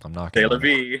I'm knocking Taylor on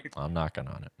V. it. I'm knocking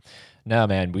on it. No,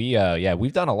 man.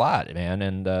 We've done a lot, man,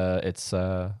 and it's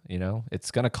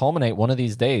it's gonna culminate one of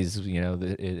these days.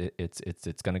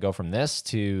 It's gonna go from this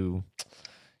to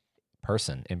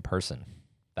in person.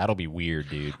 That'll be weird,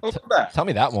 dude. Tell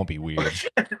me that won't be weird.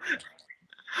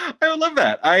 I would love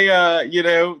that.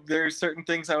 There's certain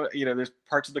things there's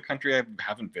parts of the country I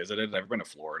haven't visited. I've never been to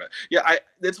Florida. Yeah,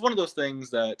 it's one of those things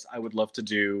that I would love to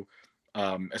do,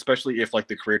 especially if like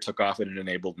the career took off and it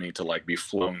enabled me to like be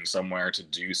flown somewhere to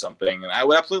do something. And I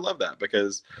would absolutely love that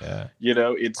because,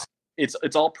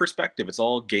 it's all perspective. It's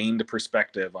all gained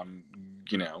perspective on,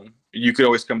 you could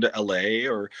always come to LA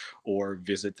or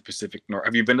visit the Pacific North.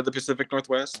 Have you been to the Pacific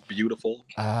Northwest? Beautiful.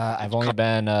 I've only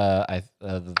been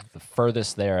the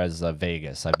furthest there is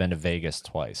Vegas. I've been to Vegas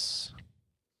twice.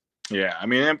 Yeah, I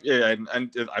mean,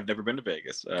 I've never been to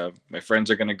Vegas. My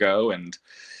friends are gonna go, and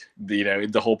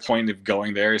the whole point of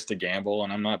going there is to gamble,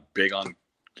 and I'm not big on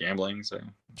gambling, so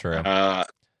true.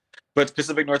 But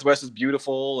Pacific Northwest is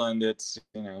beautiful, and it's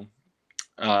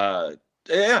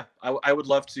yeah, I would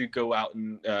love to go out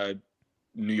in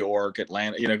New York,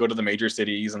 Atlanta, go to the major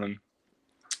cities, and then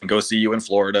go see you in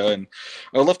Florida, and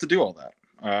I would love to do all that.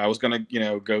 I was gonna,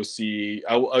 go see.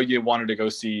 I wanted to go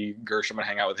see Gershom and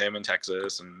hang out with him in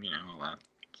Texas, and all that.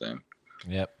 So,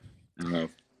 yep.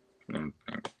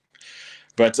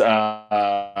 But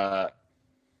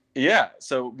yeah.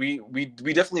 So we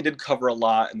definitely did cover a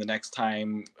lot. And the next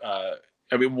time, I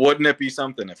mean, wouldn't it be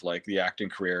something if like the acting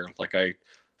career, like I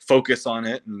focus on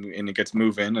it and it gets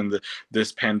moving, and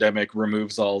this pandemic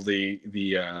removes all the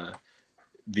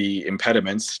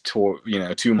impediments to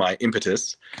my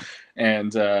impetus,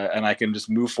 and I can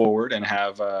just move forward and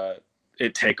have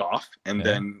it take off, and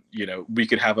then we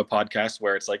could have a podcast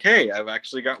where it's like, hey, I've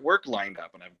actually got work lined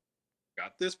up, and I've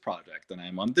got this project, and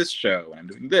I'm on this show, and I'm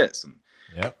doing this, and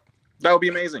that would be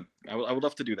amazing. I would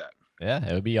love to do that. Yeah,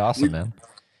 it would be awesome, man.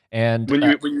 And when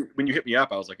you hit me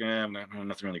up, I was like,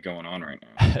 nothing really going on right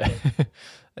now.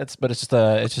 it's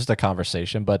just a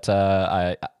conversation. But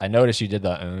I noticed you did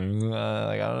the like,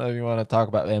 I don't know if you want to talk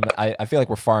about him. I feel like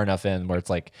we're far enough in where it's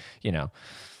like, I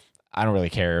don't really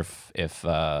care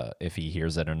if he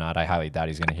hears it or not. I highly doubt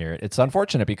he's going to hear it. It's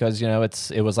unfortunate because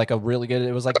it was like a really good.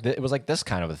 It was like this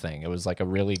kind of a thing. It was like a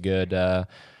really good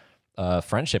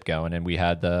friendship going, and we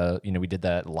had we did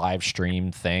that live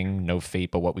stream thing, No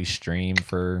Fate But What We Stream,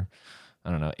 for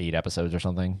I don't know 8 episodes or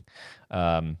something.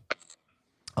 I'm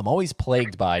always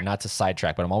plagued by, not to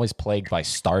sidetrack, but I'm always plagued by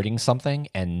starting something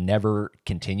and never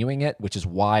continuing it, which is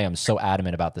why I'm so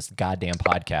adamant about this goddamn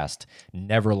podcast,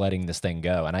 never letting this thing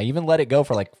go. And I even let it go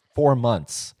for like 4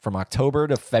 months. From October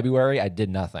to February, I did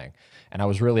nothing. And I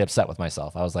was really upset with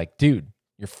myself. I was like, dude,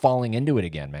 you're falling into it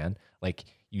again, man. Like,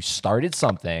 you started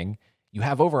something, you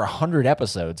have over 100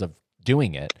 episodes of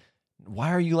doing it.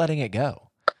 Why are you letting it go?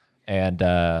 And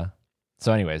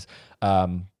so anyways,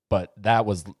 but that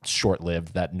was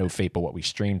short-lived, that No Fate But What We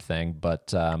Streamed thing.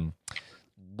 But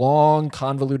long,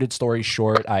 convoluted story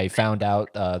short, I found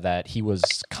out that he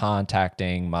was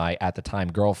contacting my, at the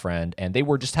time, girlfriend, and they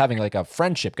were just having like a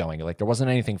friendship going. Like, there wasn't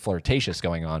anything flirtatious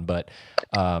going on, but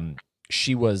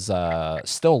she was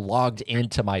still logged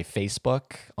into my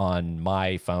Facebook on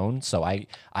my phone. So I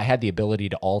had the ability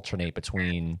to alternate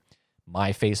between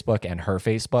my Facebook and her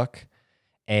Facebook.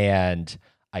 And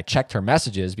I checked her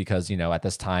messages because, at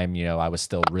this time, I was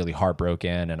still really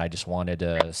heartbroken, and I just wanted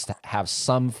to have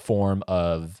some form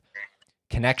of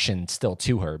connection still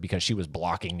to her because she was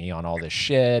blocking me on all this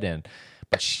shit.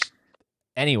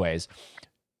 Anyways,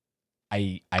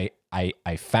 I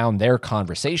found their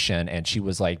conversation, and she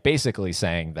was like basically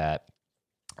saying that,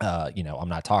 I'm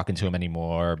not talking to him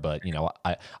anymore, but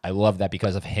I love that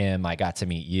because of him, I got to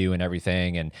meet you and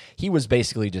everything. And he was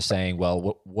basically just saying,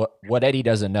 well, what Eddie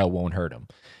doesn't know won't hurt him.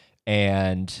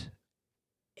 And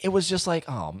it was just like,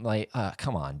 come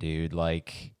on, dude.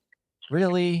 Like,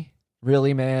 really,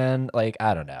 man. Like,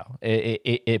 I don't know.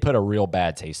 It put a real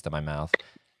bad taste in my mouth,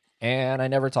 and I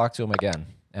never talked to him again.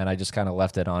 And I just kind of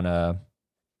left it on a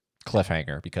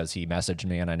cliffhanger because he messaged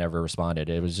me and I never responded.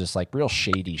 It was just like real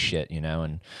shady shit,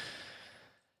 and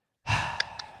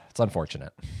it's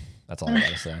unfortunate. That's all I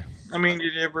gotta say. I mean,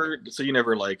 you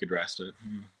never like addressed it.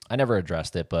 I never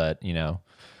addressed it, but I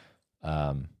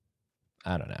don't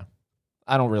know.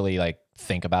 I don't really like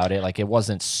think about it. Like it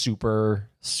wasn't super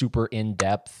in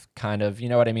depth kind of, you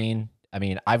know what I mean? I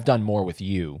mean, I've done more with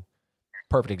you,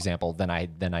 perfect example, than I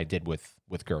did with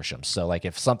Gershom. So like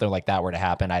if something like that were to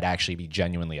happen, I'd actually be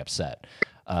genuinely upset.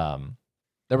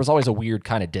 There was always a weird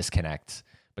kind of disconnect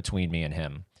between me and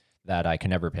him that I can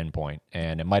never pinpoint,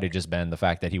 and it might have just been the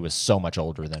fact that he was so much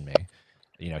older than me.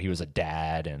 You know, he was a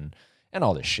dad and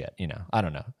all this shit. You know, I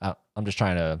don't know. I'm just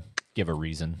trying to give a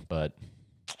reason, but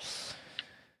it's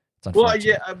unfortunate. Well,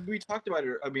 yeah, we talked about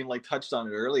it. I mean, like touched on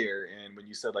it earlier, and when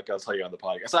you said like I'll tell you on the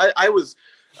podcast,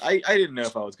 I didn't know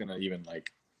if I was gonna even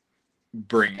like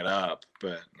bring it up,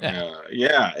 but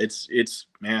yeah, it's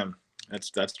man,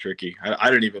 that's tricky.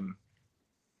 I don't even.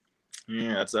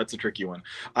 Yeah, that's a tricky one.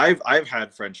 I've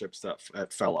had friendships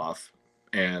that fell off,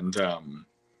 and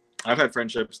I've had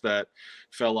friendships that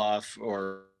fell off,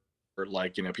 or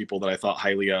like people that I thought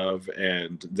highly of,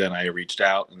 and then I reached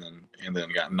out and then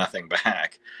got nothing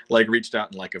back. Like reached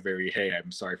out in like a very, hey,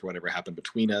 I'm sorry for whatever happened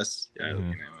between us,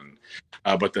 and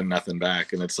but then nothing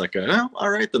back, and it's like oh, all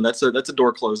right, then that's a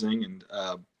door closing, and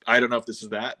I don't know if this is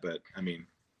that, but I mean,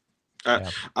 I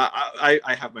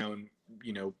have my own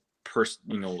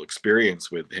personal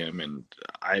experience with him, and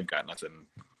I've got nothing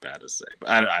bad to say. But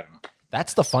I don't know.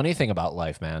 That's the funny thing about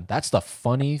life, man. That's the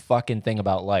funny fucking thing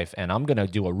about life. And I'm going to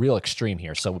do a real extreme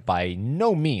here. So by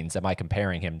no means am I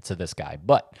comparing him to this guy,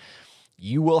 but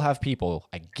you will have people,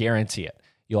 I guarantee it.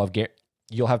 You'll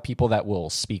have people that will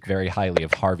speak very highly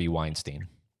of Harvey Weinstein.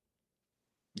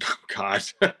 Oh, God,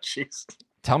 jeez.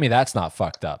 Tell me that's not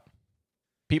fucked up.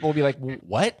 People will be like,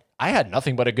 what? I had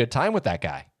nothing but a good time with that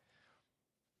guy.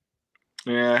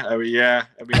 Yeah, I mean,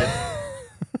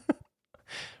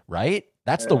 right?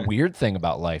 That's the weird thing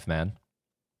about life, man.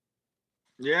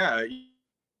 Yeah, it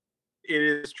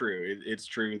is true. It's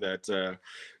true that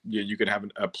you can have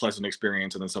a pleasant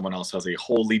experience, and then someone else has a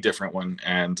wholly different one,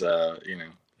 and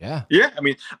Yeah. I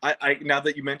mean, I now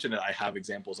that you mention it, I have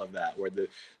examples of that where the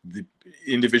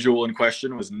individual in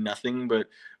question was nothing but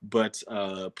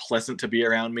pleasant to be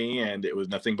around me, and it was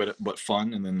nothing but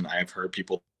fun. And then I've heard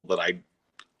people that I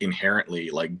inherently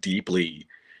like deeply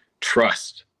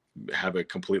trust have a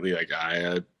completely like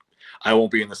I won't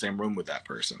be in the same room with that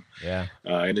person. Yeah.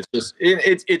 And it's just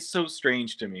it's so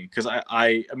strange to me, because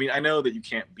I mean, I know that you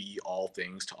can't be all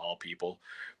things to all people,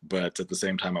 but at the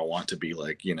same time I want to be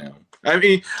like, I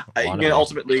mean,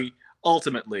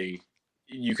 ultimately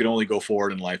you can only go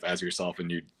forward in life as yourself,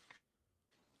 and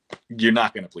you're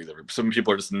not going to please everybody. Some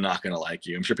people are just not going to like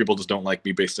you. I'm sure people just don't like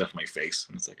me based off my face.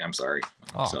 And it's like, I'm sorry.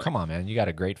 Come on, man. You got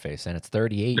a great face, and it's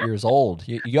 38 years old.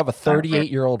 You have a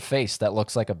 38-year-old face that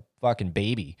looks like a fucking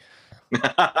baby.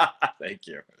 Thank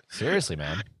you. Seriously,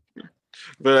 man.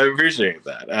 But I appreciate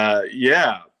that.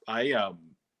 I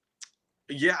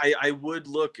would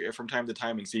look from time to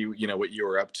time and see, what you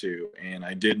were up to. And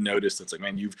I did notice that's like,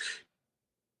 man, you've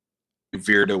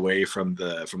veered away from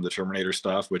the Terminator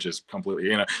stuff, which is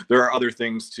completely, there are other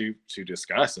things to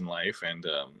discuss in life. And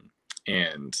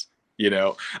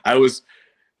I was,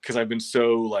 because I've been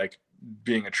so like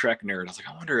being a Trek nerd, I was like,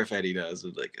 I wonder if Eddie does.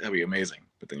 It's like, that'd be amazing.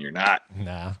 But then you're not.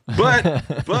 Nah.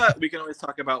 but we can always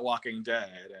talk about Walking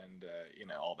Dead and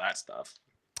all that stuff.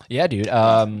 Yeah, dude.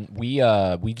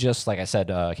 We just, like I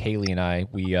said, Haley and I,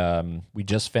 we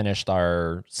just finished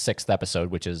our 6th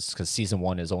episode, which is because season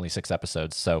 1 is only 6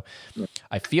 episodes. So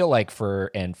I feel like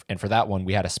for that one,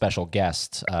 we had a special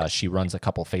guest. She runs a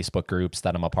couple Facebook groups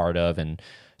that I'm a part of, and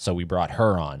so we brought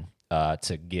her on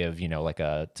to give,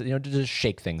 to just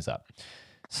shake things up.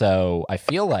 So I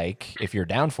feel like if you're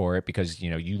down for it, because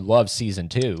you love season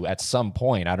 2, at some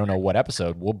point, I don't know what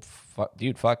episode, we'll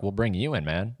bring you in,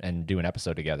 man, and do an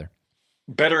episode together.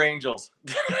 Better Angels.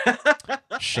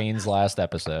 Shane's last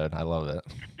episode. I love it.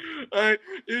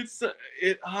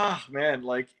 Man,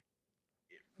 like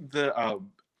the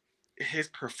his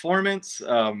performance,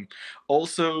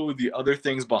 also the other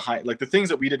things behind, like the things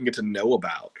that we didn't get to know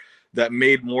about that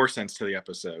made more sense to the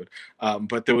episode.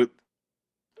 But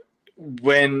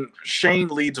when Shane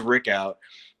leads Rick out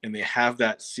and they have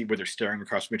that scene where they're staring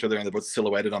across from each other and they're both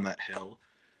silhouetted on that hill,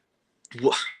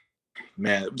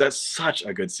 man, that's such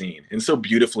a good scene and so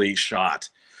beautifully shot.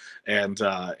 And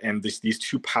these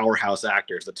two powerhouse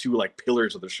actors, the two like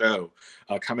pillars of the show,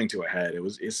 coming to a head.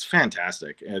 It's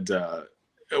fantastic. And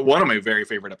one of my very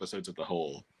favorite episodes of the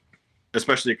whole,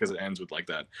 especially because it ends with like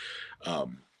that,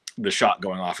 the shot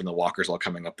going off and the walkers all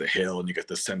coming up the hill, and you get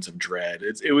this sense of dread.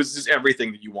 It was just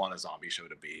everything that you want a zombie show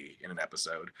to be in an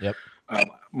episode. Yep.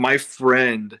 My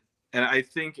friend, and I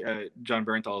think John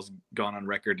Barenthal's gone on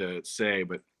record to say,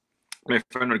 but my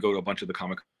friend would go to a bunch of the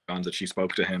Comic Cons that she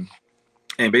spoke to him,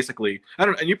 and basically,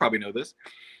 and you probably know this,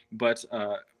 but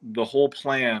the whole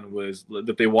plan was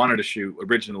that they wanted to shoot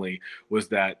originally was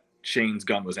that Shane's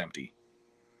gun was empty.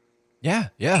 Yeah,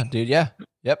 dude, yeah.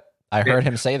 Yep. I heard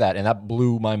him say that, and that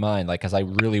blew my mind, like, because I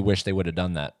really wish they would have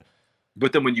done that.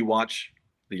 But then when you watch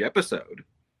the episode,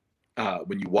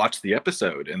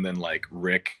 and then like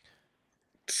Rick,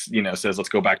 says, let's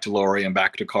go back to Laurie and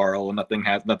back to Carl, and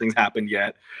nothing's happened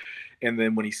yet. And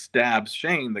then when he stabs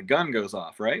Shane, the gun goes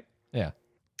off, right? Yeah.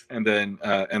 And then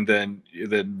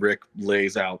Rick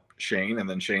lays out Shane, and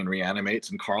then Shane reanimates,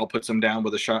 and Carl puts him down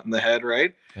with a shot in the head,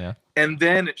 right? Yeah. And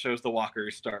then it shows the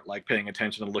walkers start like paying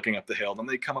attention and looking up the hill. Then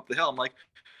they come up the hill. I'm like,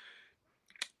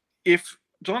 if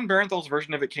John Barenthal's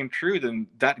version of it came true, then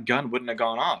that gun wouldn't have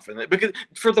gone off. And because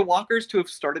for the walkers to have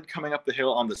started coming up the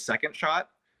hill on the second shot,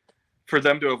 for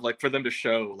them to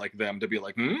show like them to be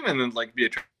like, and then like be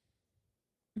attracted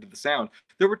to the sound,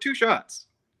 there were two shots.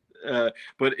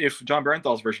 But if John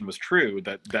Barenthal's version was true,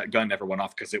 that gun never went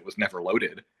off because it was never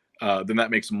loaded, then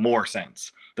that makes more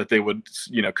sense that they would,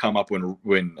 come up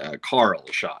when Carl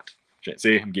shot.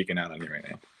 See, I'm geeking out on you right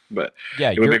now. But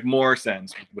yeah, it would make more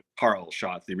sense when Carl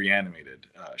shot the reanimated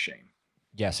Shane.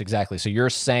 Yes, exactly. So you're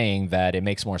saying that it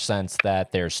makes more sense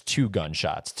that there's two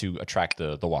gunshots to attract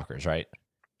the walkers, right?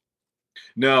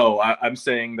 No, I'm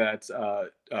saying that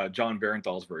John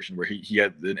Barenthal's version, where he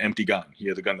had an empty gun. He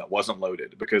had a gun that wasn't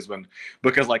loaded because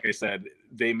like I said,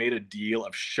 they made a deal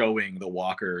of showing the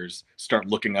walkers start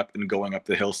looking up and going up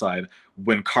the hillside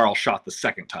when Carl shot the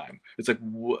second time. It's like,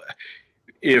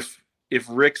 if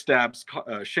Rick stabs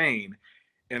Shane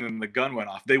and then the gun went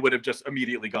off, they would have just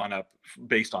immediately gone up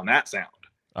based on that sound.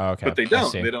 Oh, okay. But they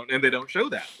don't. They don't show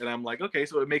that. And I'm like, okay,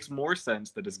 so it makes more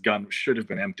sense that his gun should have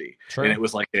been empty. True. And it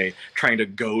was like trying to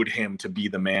goad him to be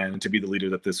the man, to be the leader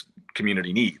that this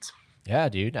community needs. Yeah,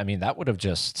 dude. I mean, that would have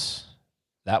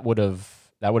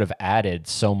added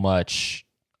so much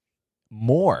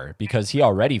more, because he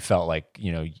already felt like,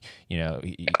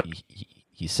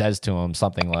 he says to him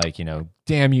something like,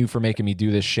 damn you for making me do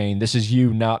this, Shane. This is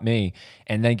you, not me.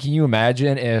 And then can you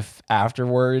imagine if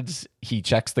afterwards he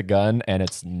checks the gun and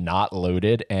it's not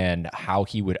loaded, and how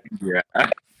he would... Yeah.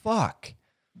 Fuck.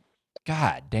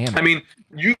 God damn it. I mean,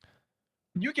 you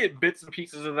get bits and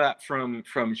pieces of that from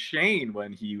Shane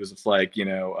when he was like,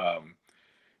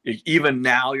 even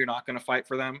now you're not going to fight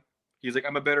for them. He's like,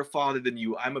 I'm a better father than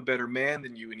you. I'm a better man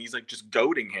than you. And he's like just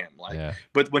goading him. Like, yeah.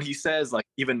 But when he says like,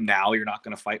 even now you're not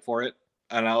going to fight for it.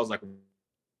 And I was like,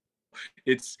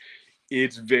 it's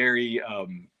very,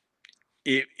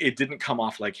 it didn't come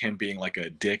off like him being like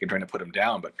a dick and trying to put him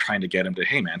down, but trying to get him to,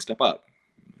 hey man, step up.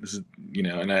 This is,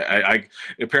 and I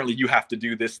apparently you have to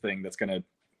do this thing that's going to,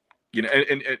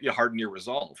 and harden your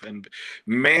resolve. And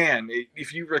man,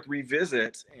 if you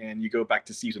revisit and you go back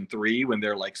to season 3 when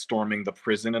they're like storming the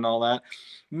prison and all that,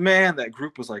 man, that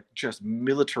group was like just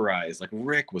militarized. Like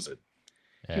Rick was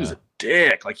he was a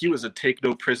dick. Like he was a take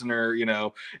no prisoner,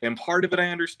 and part of it I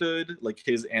understood, like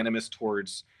his animus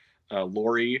towards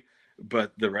Laurie,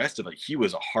 but the rest of it, he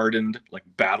was a hardened like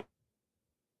battle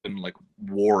and like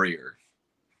warrior.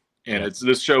 And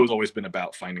this show has always been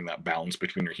about finding that balance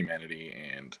between your humanity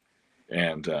and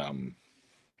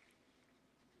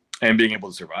being able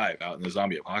to survive out in the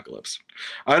zombie apocalypse.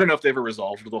 I don't know if they ever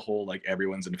resolved the whole like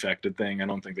everyone's infected thing. I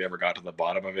don't think they ever got to the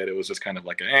bottom of it. It was just kind of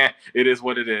like it is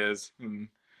what it is.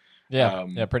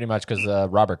 Yeah, pretty much, because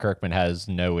Robert Kirkman has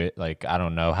I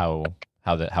don't know how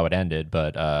it ended,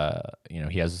 but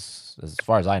he has, as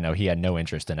far as I know, he had no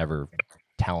interest in ever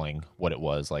telling what it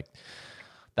was. Like,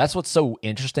 that's what's so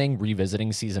interesting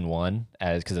revisiting season 1,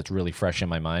 because it's really fresh in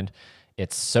my mind.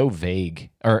 It's so vague,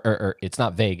 or it's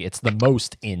not vague. It's the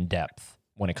most in depth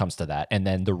when it comes to that, and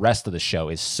then the rest of the show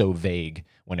is so vague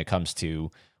when it comes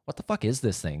to what the fuck is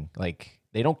this thing? Like,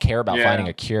 they don't care about finding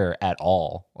a cure at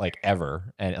all, like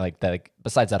ever, and like that. Like,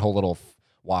 besides that whole little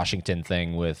Washington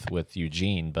thing with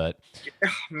Eugene, but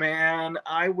man,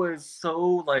 I was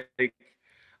so like,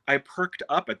 I perked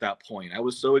up at that point. I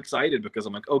was so excited because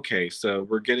I'm like, okay, so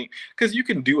we're getting, because you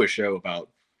can do a show about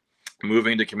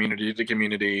moving to community,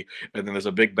 and then there's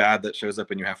a big bad that shows up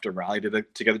and you have to rally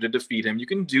together to defeat him. You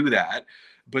can do that,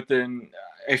 but then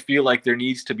I feel like there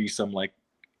needs to be some like,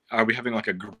 are we having like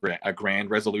a grand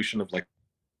resolution of like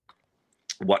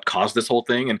what caused this whole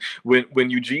thing? And when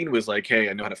Eugene was like, hey,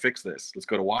 I know how to fix this, let's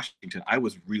go to Washington, I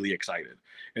was really excited.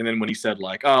 And then when he said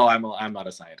like, oh, I'm not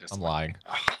a scientist, I'm lying.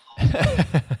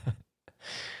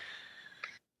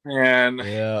 Man,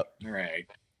 yep. All right,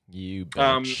 you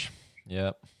bitch.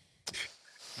 Yep.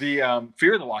 The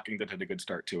Fear of the Walking Dead had a good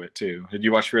start to it too. Did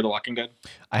you watch Fear of the Walking Dead?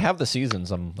 I have the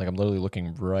seasons. I'm literally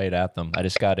looking right at them. I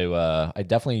just got to. I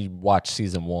definitely watched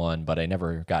season 1, but I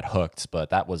never got hooked.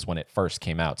 But that was when it first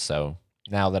came out, so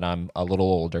now that I'm a little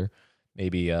older,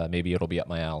 maybe it'll be up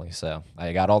my alley. So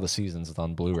I got all the seasons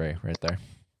on Blu-ray right there.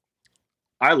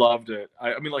 I loved it.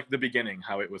 I mean, like the beginning,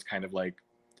 how it was kind of like,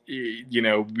 you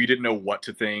know, we didn't know what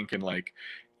to think, and like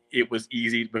it was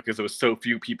easy because there was so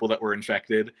few people that were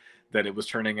infected that it was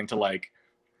turning into like,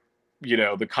 you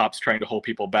know, the cops trying to hold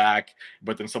people back,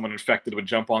 but then someone infected would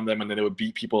jump on them and then it would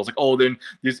beat people. It's like, oh, then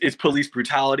it's police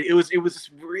brutality. It was this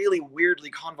really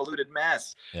weirdly convoluted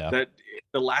mess that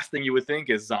the last thing you would think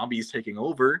is zombies taking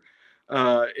over.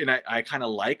 And I kind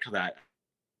of like that.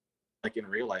 Like in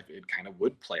real life, it kind of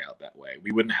would play out that way.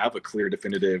 We wouldn't have a clear,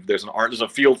 definitive. There's a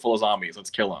field full of zombies. Let's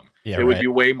kill them. Yeah, it would be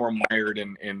way more mired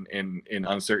in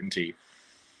uncertainty.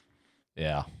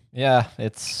 Yeah,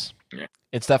 it's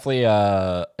definitely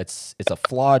it's a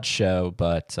flawed show,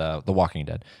 but The Walking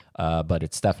Dead, but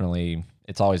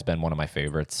it's always been one of my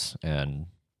favorites, and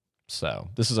so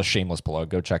this is a shameless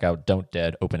plug. Go check out Don't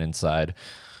Dead Open Inside.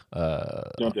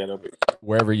 Don't Dead Open.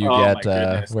 Wherever you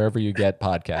get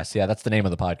podcasts. Yeah, that's the name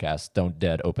of the podcast. Don't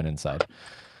Dead Open Inside.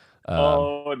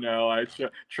 Oh no!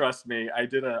 Trust me. I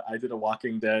did a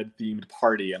Walking Dead themed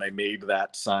party, and I made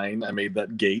that sign. I made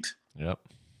that gate. Yep.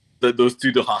 Those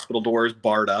two hospital doors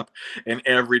barred up, and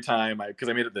every time because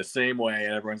I made it the same way,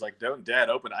 and everyone's like, "Don't Dead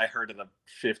Open." I heard it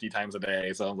 50 times a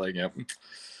day, so I'm like, "Yep,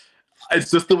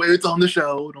 it's just the way it's on the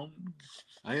show."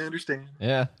 I understand.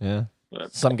 Yeah.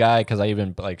 Some guy, because I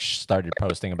even like started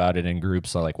posting about it in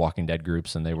groups, so like Walking Dead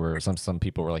groups, and they were some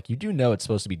people were like, "You do know it's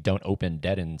supposed to be Don't Open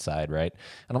Dead Inside, right?"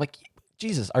 And I'm like,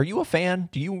 Jesus, are you a fan?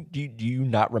 Do you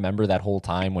not remember that whole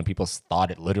time when people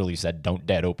thought it literally said Don't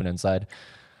Dead Open Inside?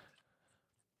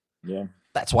 Yeah,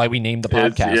 that's why we named the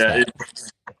podcast.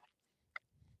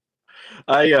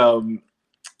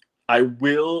 I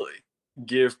will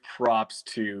give props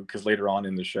to, because later on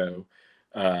in the show,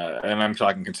 and I'm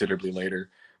talking considerably later,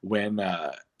 when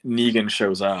Negan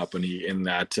shows up and he in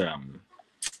that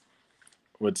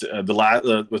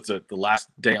the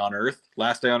last day on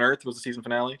Earth was the season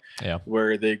finale,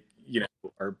 where they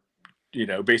are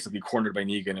basically cornered by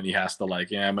Negan, and he has to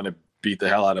like, I'm gonna beat the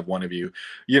hell out of one of you.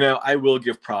 I will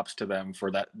give props to them for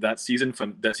that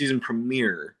season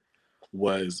premiere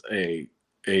was a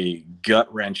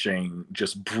gut-wrenching,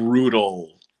 just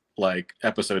brutal like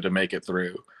episode to make it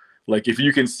through. Like if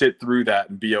you can sit through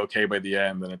that and be okay by the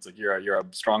end, then it's like you're a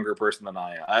stronger person than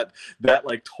I am. That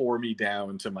like tore me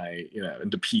down to my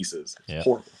into pieces. It's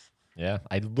horrible. Yeah,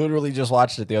 I literally just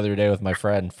watched it the other day with my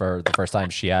friend for the first time.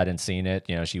 She hadn't seen it.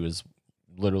 She was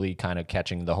literally kind of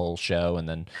catching the whole show, and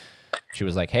then she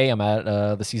was like, "Hey, I'm at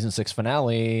the season 6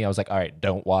 finale." I was like, "All right,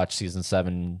 don't watch season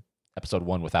 7, episode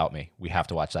 1 without me. We have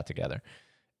to watch that together."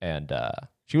 And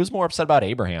she was more upset about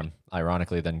Abraham,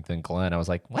 ironically, than Glenn. I was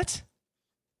like, "What?"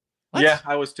 Yeah,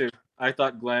 I was too. I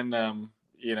thought Glenn,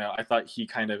 I thought he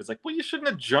kind of is like, well, you shouldn't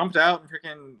have jumped out and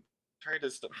freaking tried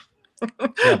to stuff.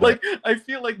 Like, I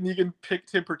feel like Negan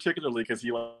picked him particularly because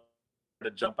he wanted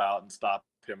to jump out and stop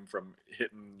him from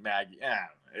hitting Maggie. Yeah,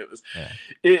 it was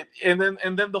and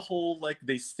then the whole like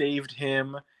they saved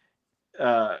him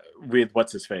with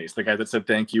what's his face, the guy that said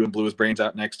thank you and blew his brains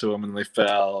out next to him and they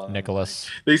fell.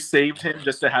 Nicholas. They saved him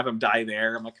just to have him die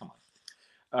there. I'm like, come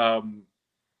on.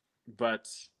 But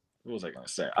what was I going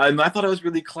to say? And I thought it was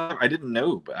really clever. I didn't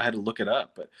know, but I had to look it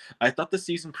up. But I thought the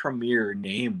season premiere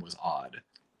name was odd.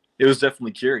 It was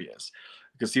definitely curious.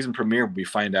 Because season premiere, we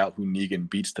find out who Negan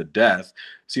beats to death.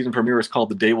 Season premiere is called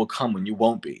The Day Will Come When You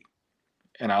Won't Be.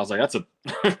 And I was like, that's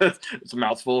it's a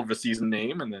mouthful of a season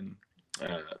name. And then,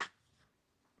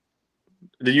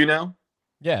 do you know?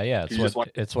 Yeah.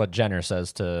 It's what Jenner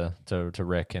says to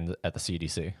Rick at the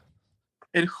CDC.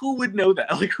 And who would know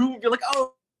that? Like, who would be like,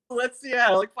 oh,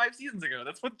 like 5 seasons ago.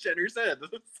 That's what Jenner said.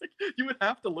 It's like, you would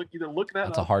have to look that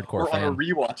That's a hardcore or fan. On a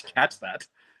rewatch catch that.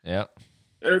 Yeah.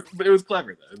 But it was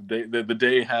clever though. The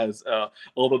day has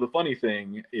although the funny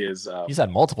thing is he's had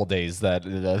multiple days that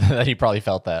he probably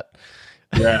felt that.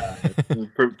 Yeah.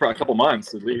 for a couple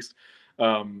months at least.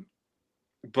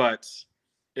 But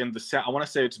in the I want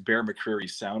to say it's Bear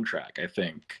McCreary's soundtrack, I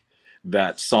think.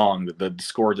 That song, the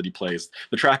score that he plays,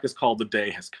 the track is called "The Day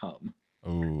Has Come."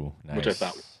 Ooh, nice.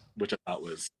 Which I thought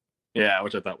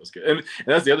was good. And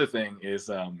that's the other thing is,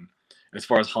 as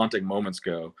far as haunting moments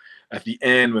go, at the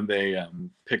end when they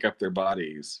pick up their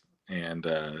bodies and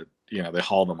they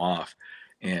haul them off,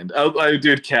 and I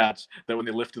did catch that when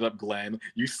they lifted up Glenn,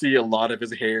 you see a lot of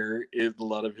his hair, a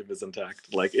lot of him is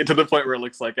intact, like to the point where it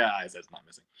looks like it's not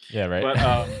missing. Yeah,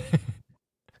 right.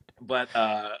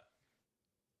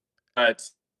 But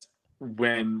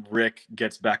when Rick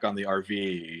gets back on the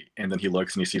RV and then he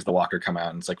looks and he sees the walker come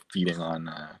out and it's like feeding on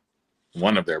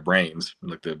one of their brains,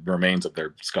 like the remains of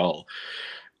their skull.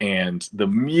 and the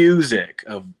music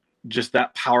of just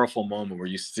that powerful moment where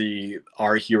you see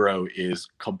our hero is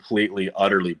completely,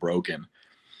 utterly broken,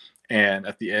 and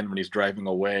at the end when he's driving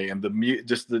away, and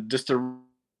just to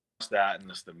that, and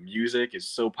just the music is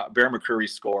so Bear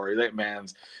McCreary's score. That man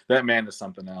is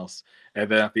something else. And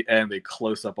then at the end, they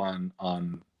close up on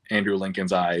Andrew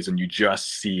Lincoln's eyes, and you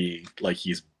just see like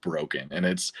he's broken, and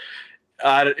it's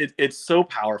so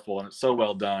powerful and it's so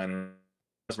well done. And it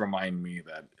does remind me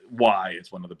that why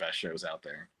it's one of the best shows out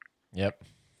there. Yep.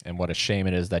 And what a shame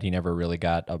it is that he never really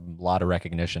got a lot of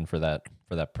recognition for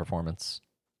that performance.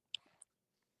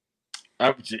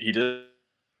 He did.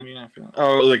 I mean,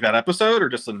 like that episode, or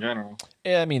just in general?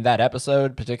 Yeah, I mean that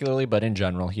episode particularly, but in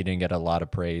general, he didn't get a lot of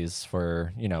praise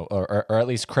for, or at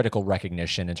least critical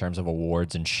recognition in terms of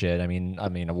awards and shit. I mean,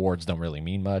 awards don't really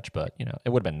mean much, but it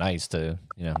would have been nice to,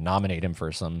 nominate him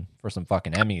for some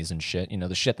fucking Emmys and shit.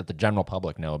 The shit that the general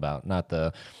public know about, not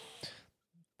the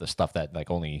stuff that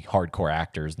like only hardcore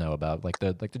actors know about, like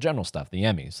the general stuff, the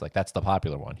Emmys. Like that's the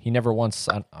popular one. He never once.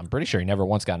 I'm pretty sure he never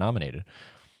once got nominated.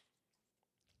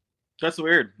 That's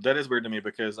weird. That is weird to me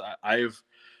because I've,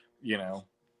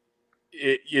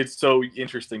 it's so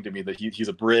interesting to me that he's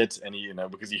a Brit, and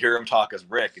because you hear him talk as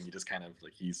Rick, and you just kind of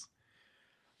like he's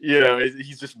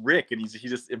just Rick, and he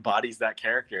just embodies that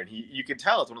character, and you can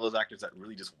tell it's one of those actors that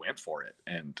really just went for it.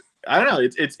 And I don't know,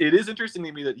 it is interesting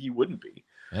to me that he wouldn't be.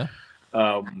 Yeah.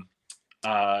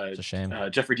 It's a shame.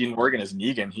 Jeffrey Dean Morgan as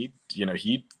Negan, he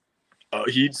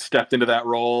stepped into that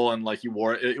role, and like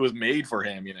it was made for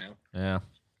him. Yeah.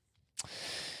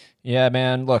 Yeah,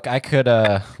 man. Look,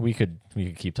 we could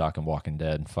keep talking Walking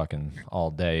Dead fucking all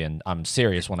day, and I'm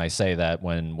serious when I say that.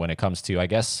 When it comes to, I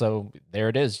guess, so there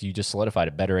it is. You just solidified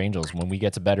it. Better Angels. When we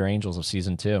get to Better Angels of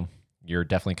season 2, you're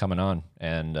definitely coming on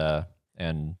and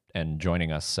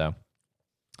joining us. So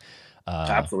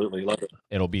absolutely love it.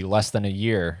 It'll be less than a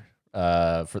year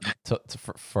for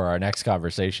our next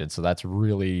conversation, so that's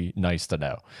really nice to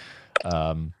know.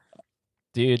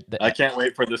 Dude, I can't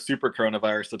wait for the super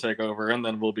coronavirus to take over, and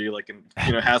then we'll be like in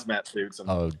hazmat suits.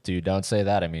 Oh, dude, don't say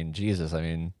that. I mean, Jesus. I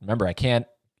mean, remember, I can't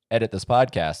edit this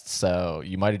podcast, so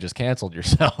you might have just canceled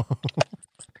yourself.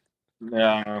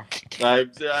 No, I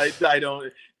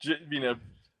don't.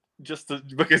 Just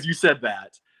because you said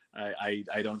that,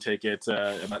 I don't take it.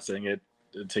 I'm not saying it.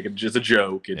 Take it just a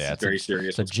joke. It's very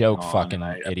serious. It's a joke, fucking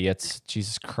idiots.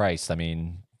 Jesus Christ. I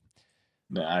mean.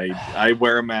 I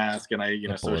wear a mask, and I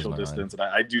social distance, and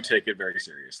I do take it very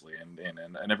seriously,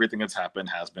 and everything that's happened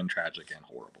has been tragic and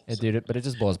horrible. Yeah, dude, but it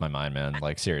just blows my mind, man.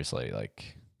 Like seriously,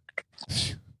 like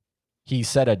he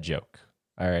said a joke.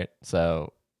 All right,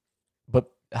 so, but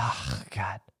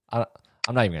God, I'm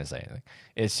not even gonna say anything.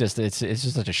 It's just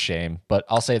such a shame. But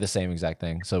I'll say the same exact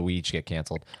thing. So we each get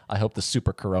canceled. I hope the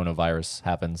super coronavirus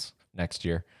happens next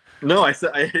year. No, I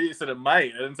said it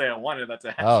might. I didn't say I wanted that to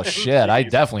happen. Oh shit! I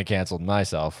definitely canceled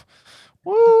myself.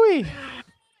 Woo!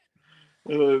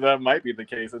 That might be the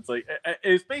case. It's like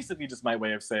it's basically just my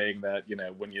way of saying that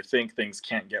when you think things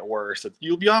can't get worse,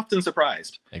 you'll be often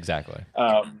surprised. Exactly.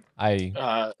 Yeah.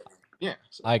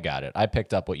 So. I got it. I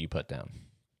picked up what you put down.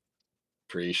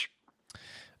 Preach.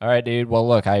 All right, dude. Well,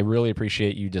 look, I really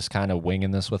appreciate you just kind of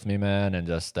winging this with me, man, and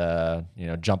just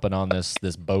jumping on this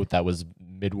boat that was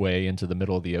midway into the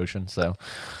middle of the ocean. So,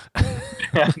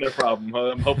 no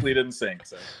problem. Hopefully, it didn't sink.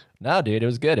 So. No, dude, it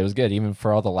was good. It was good, even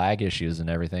for all the lag issues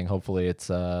and everything. Hopefully, it's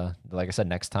like I said,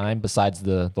 next time. Besides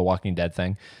the Walking Dead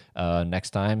thing, next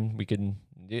time we can.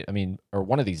 I mean, or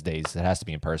one of these days, it has to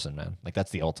be in person, man. Like that's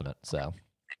the ultimate. So.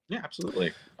 Yeah,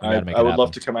 absolutely. I would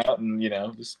love to come out and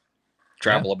just.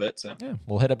 Travel a bit, so yeah,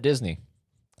 we'll hit up Disney.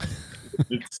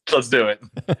 Let's do it.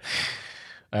 All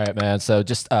right, man. So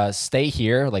just stay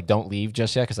here, like don't leave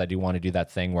just yet, because I do want to do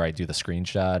that thing where I do the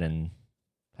screenshot and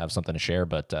have something to share.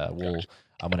 But I'm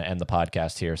going to end the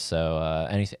podcast here. So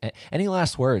any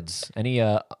last words?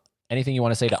 Anything you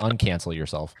want to say to uncancel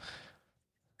yourself?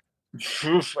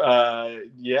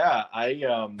 Yeah,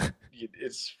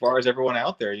 as far as everyone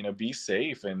out there, be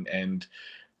safe and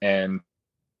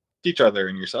each other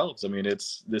and yourselves. I mean,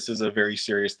 this is a very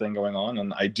serious thing going on,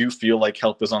 and I do feel like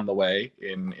help is on the way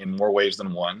in more ways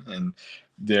than one. And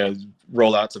the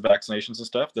rollouts of vaccinations and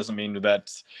stuff doesn't mean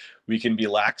that we can be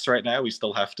lax right now. We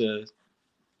still have to.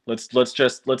 Let's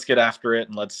get after it,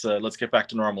 and let's get back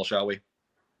to normal, shall we?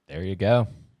 There you go.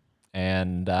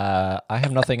 And I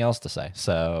have nothing else to say.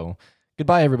 So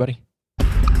goodbye, everybody.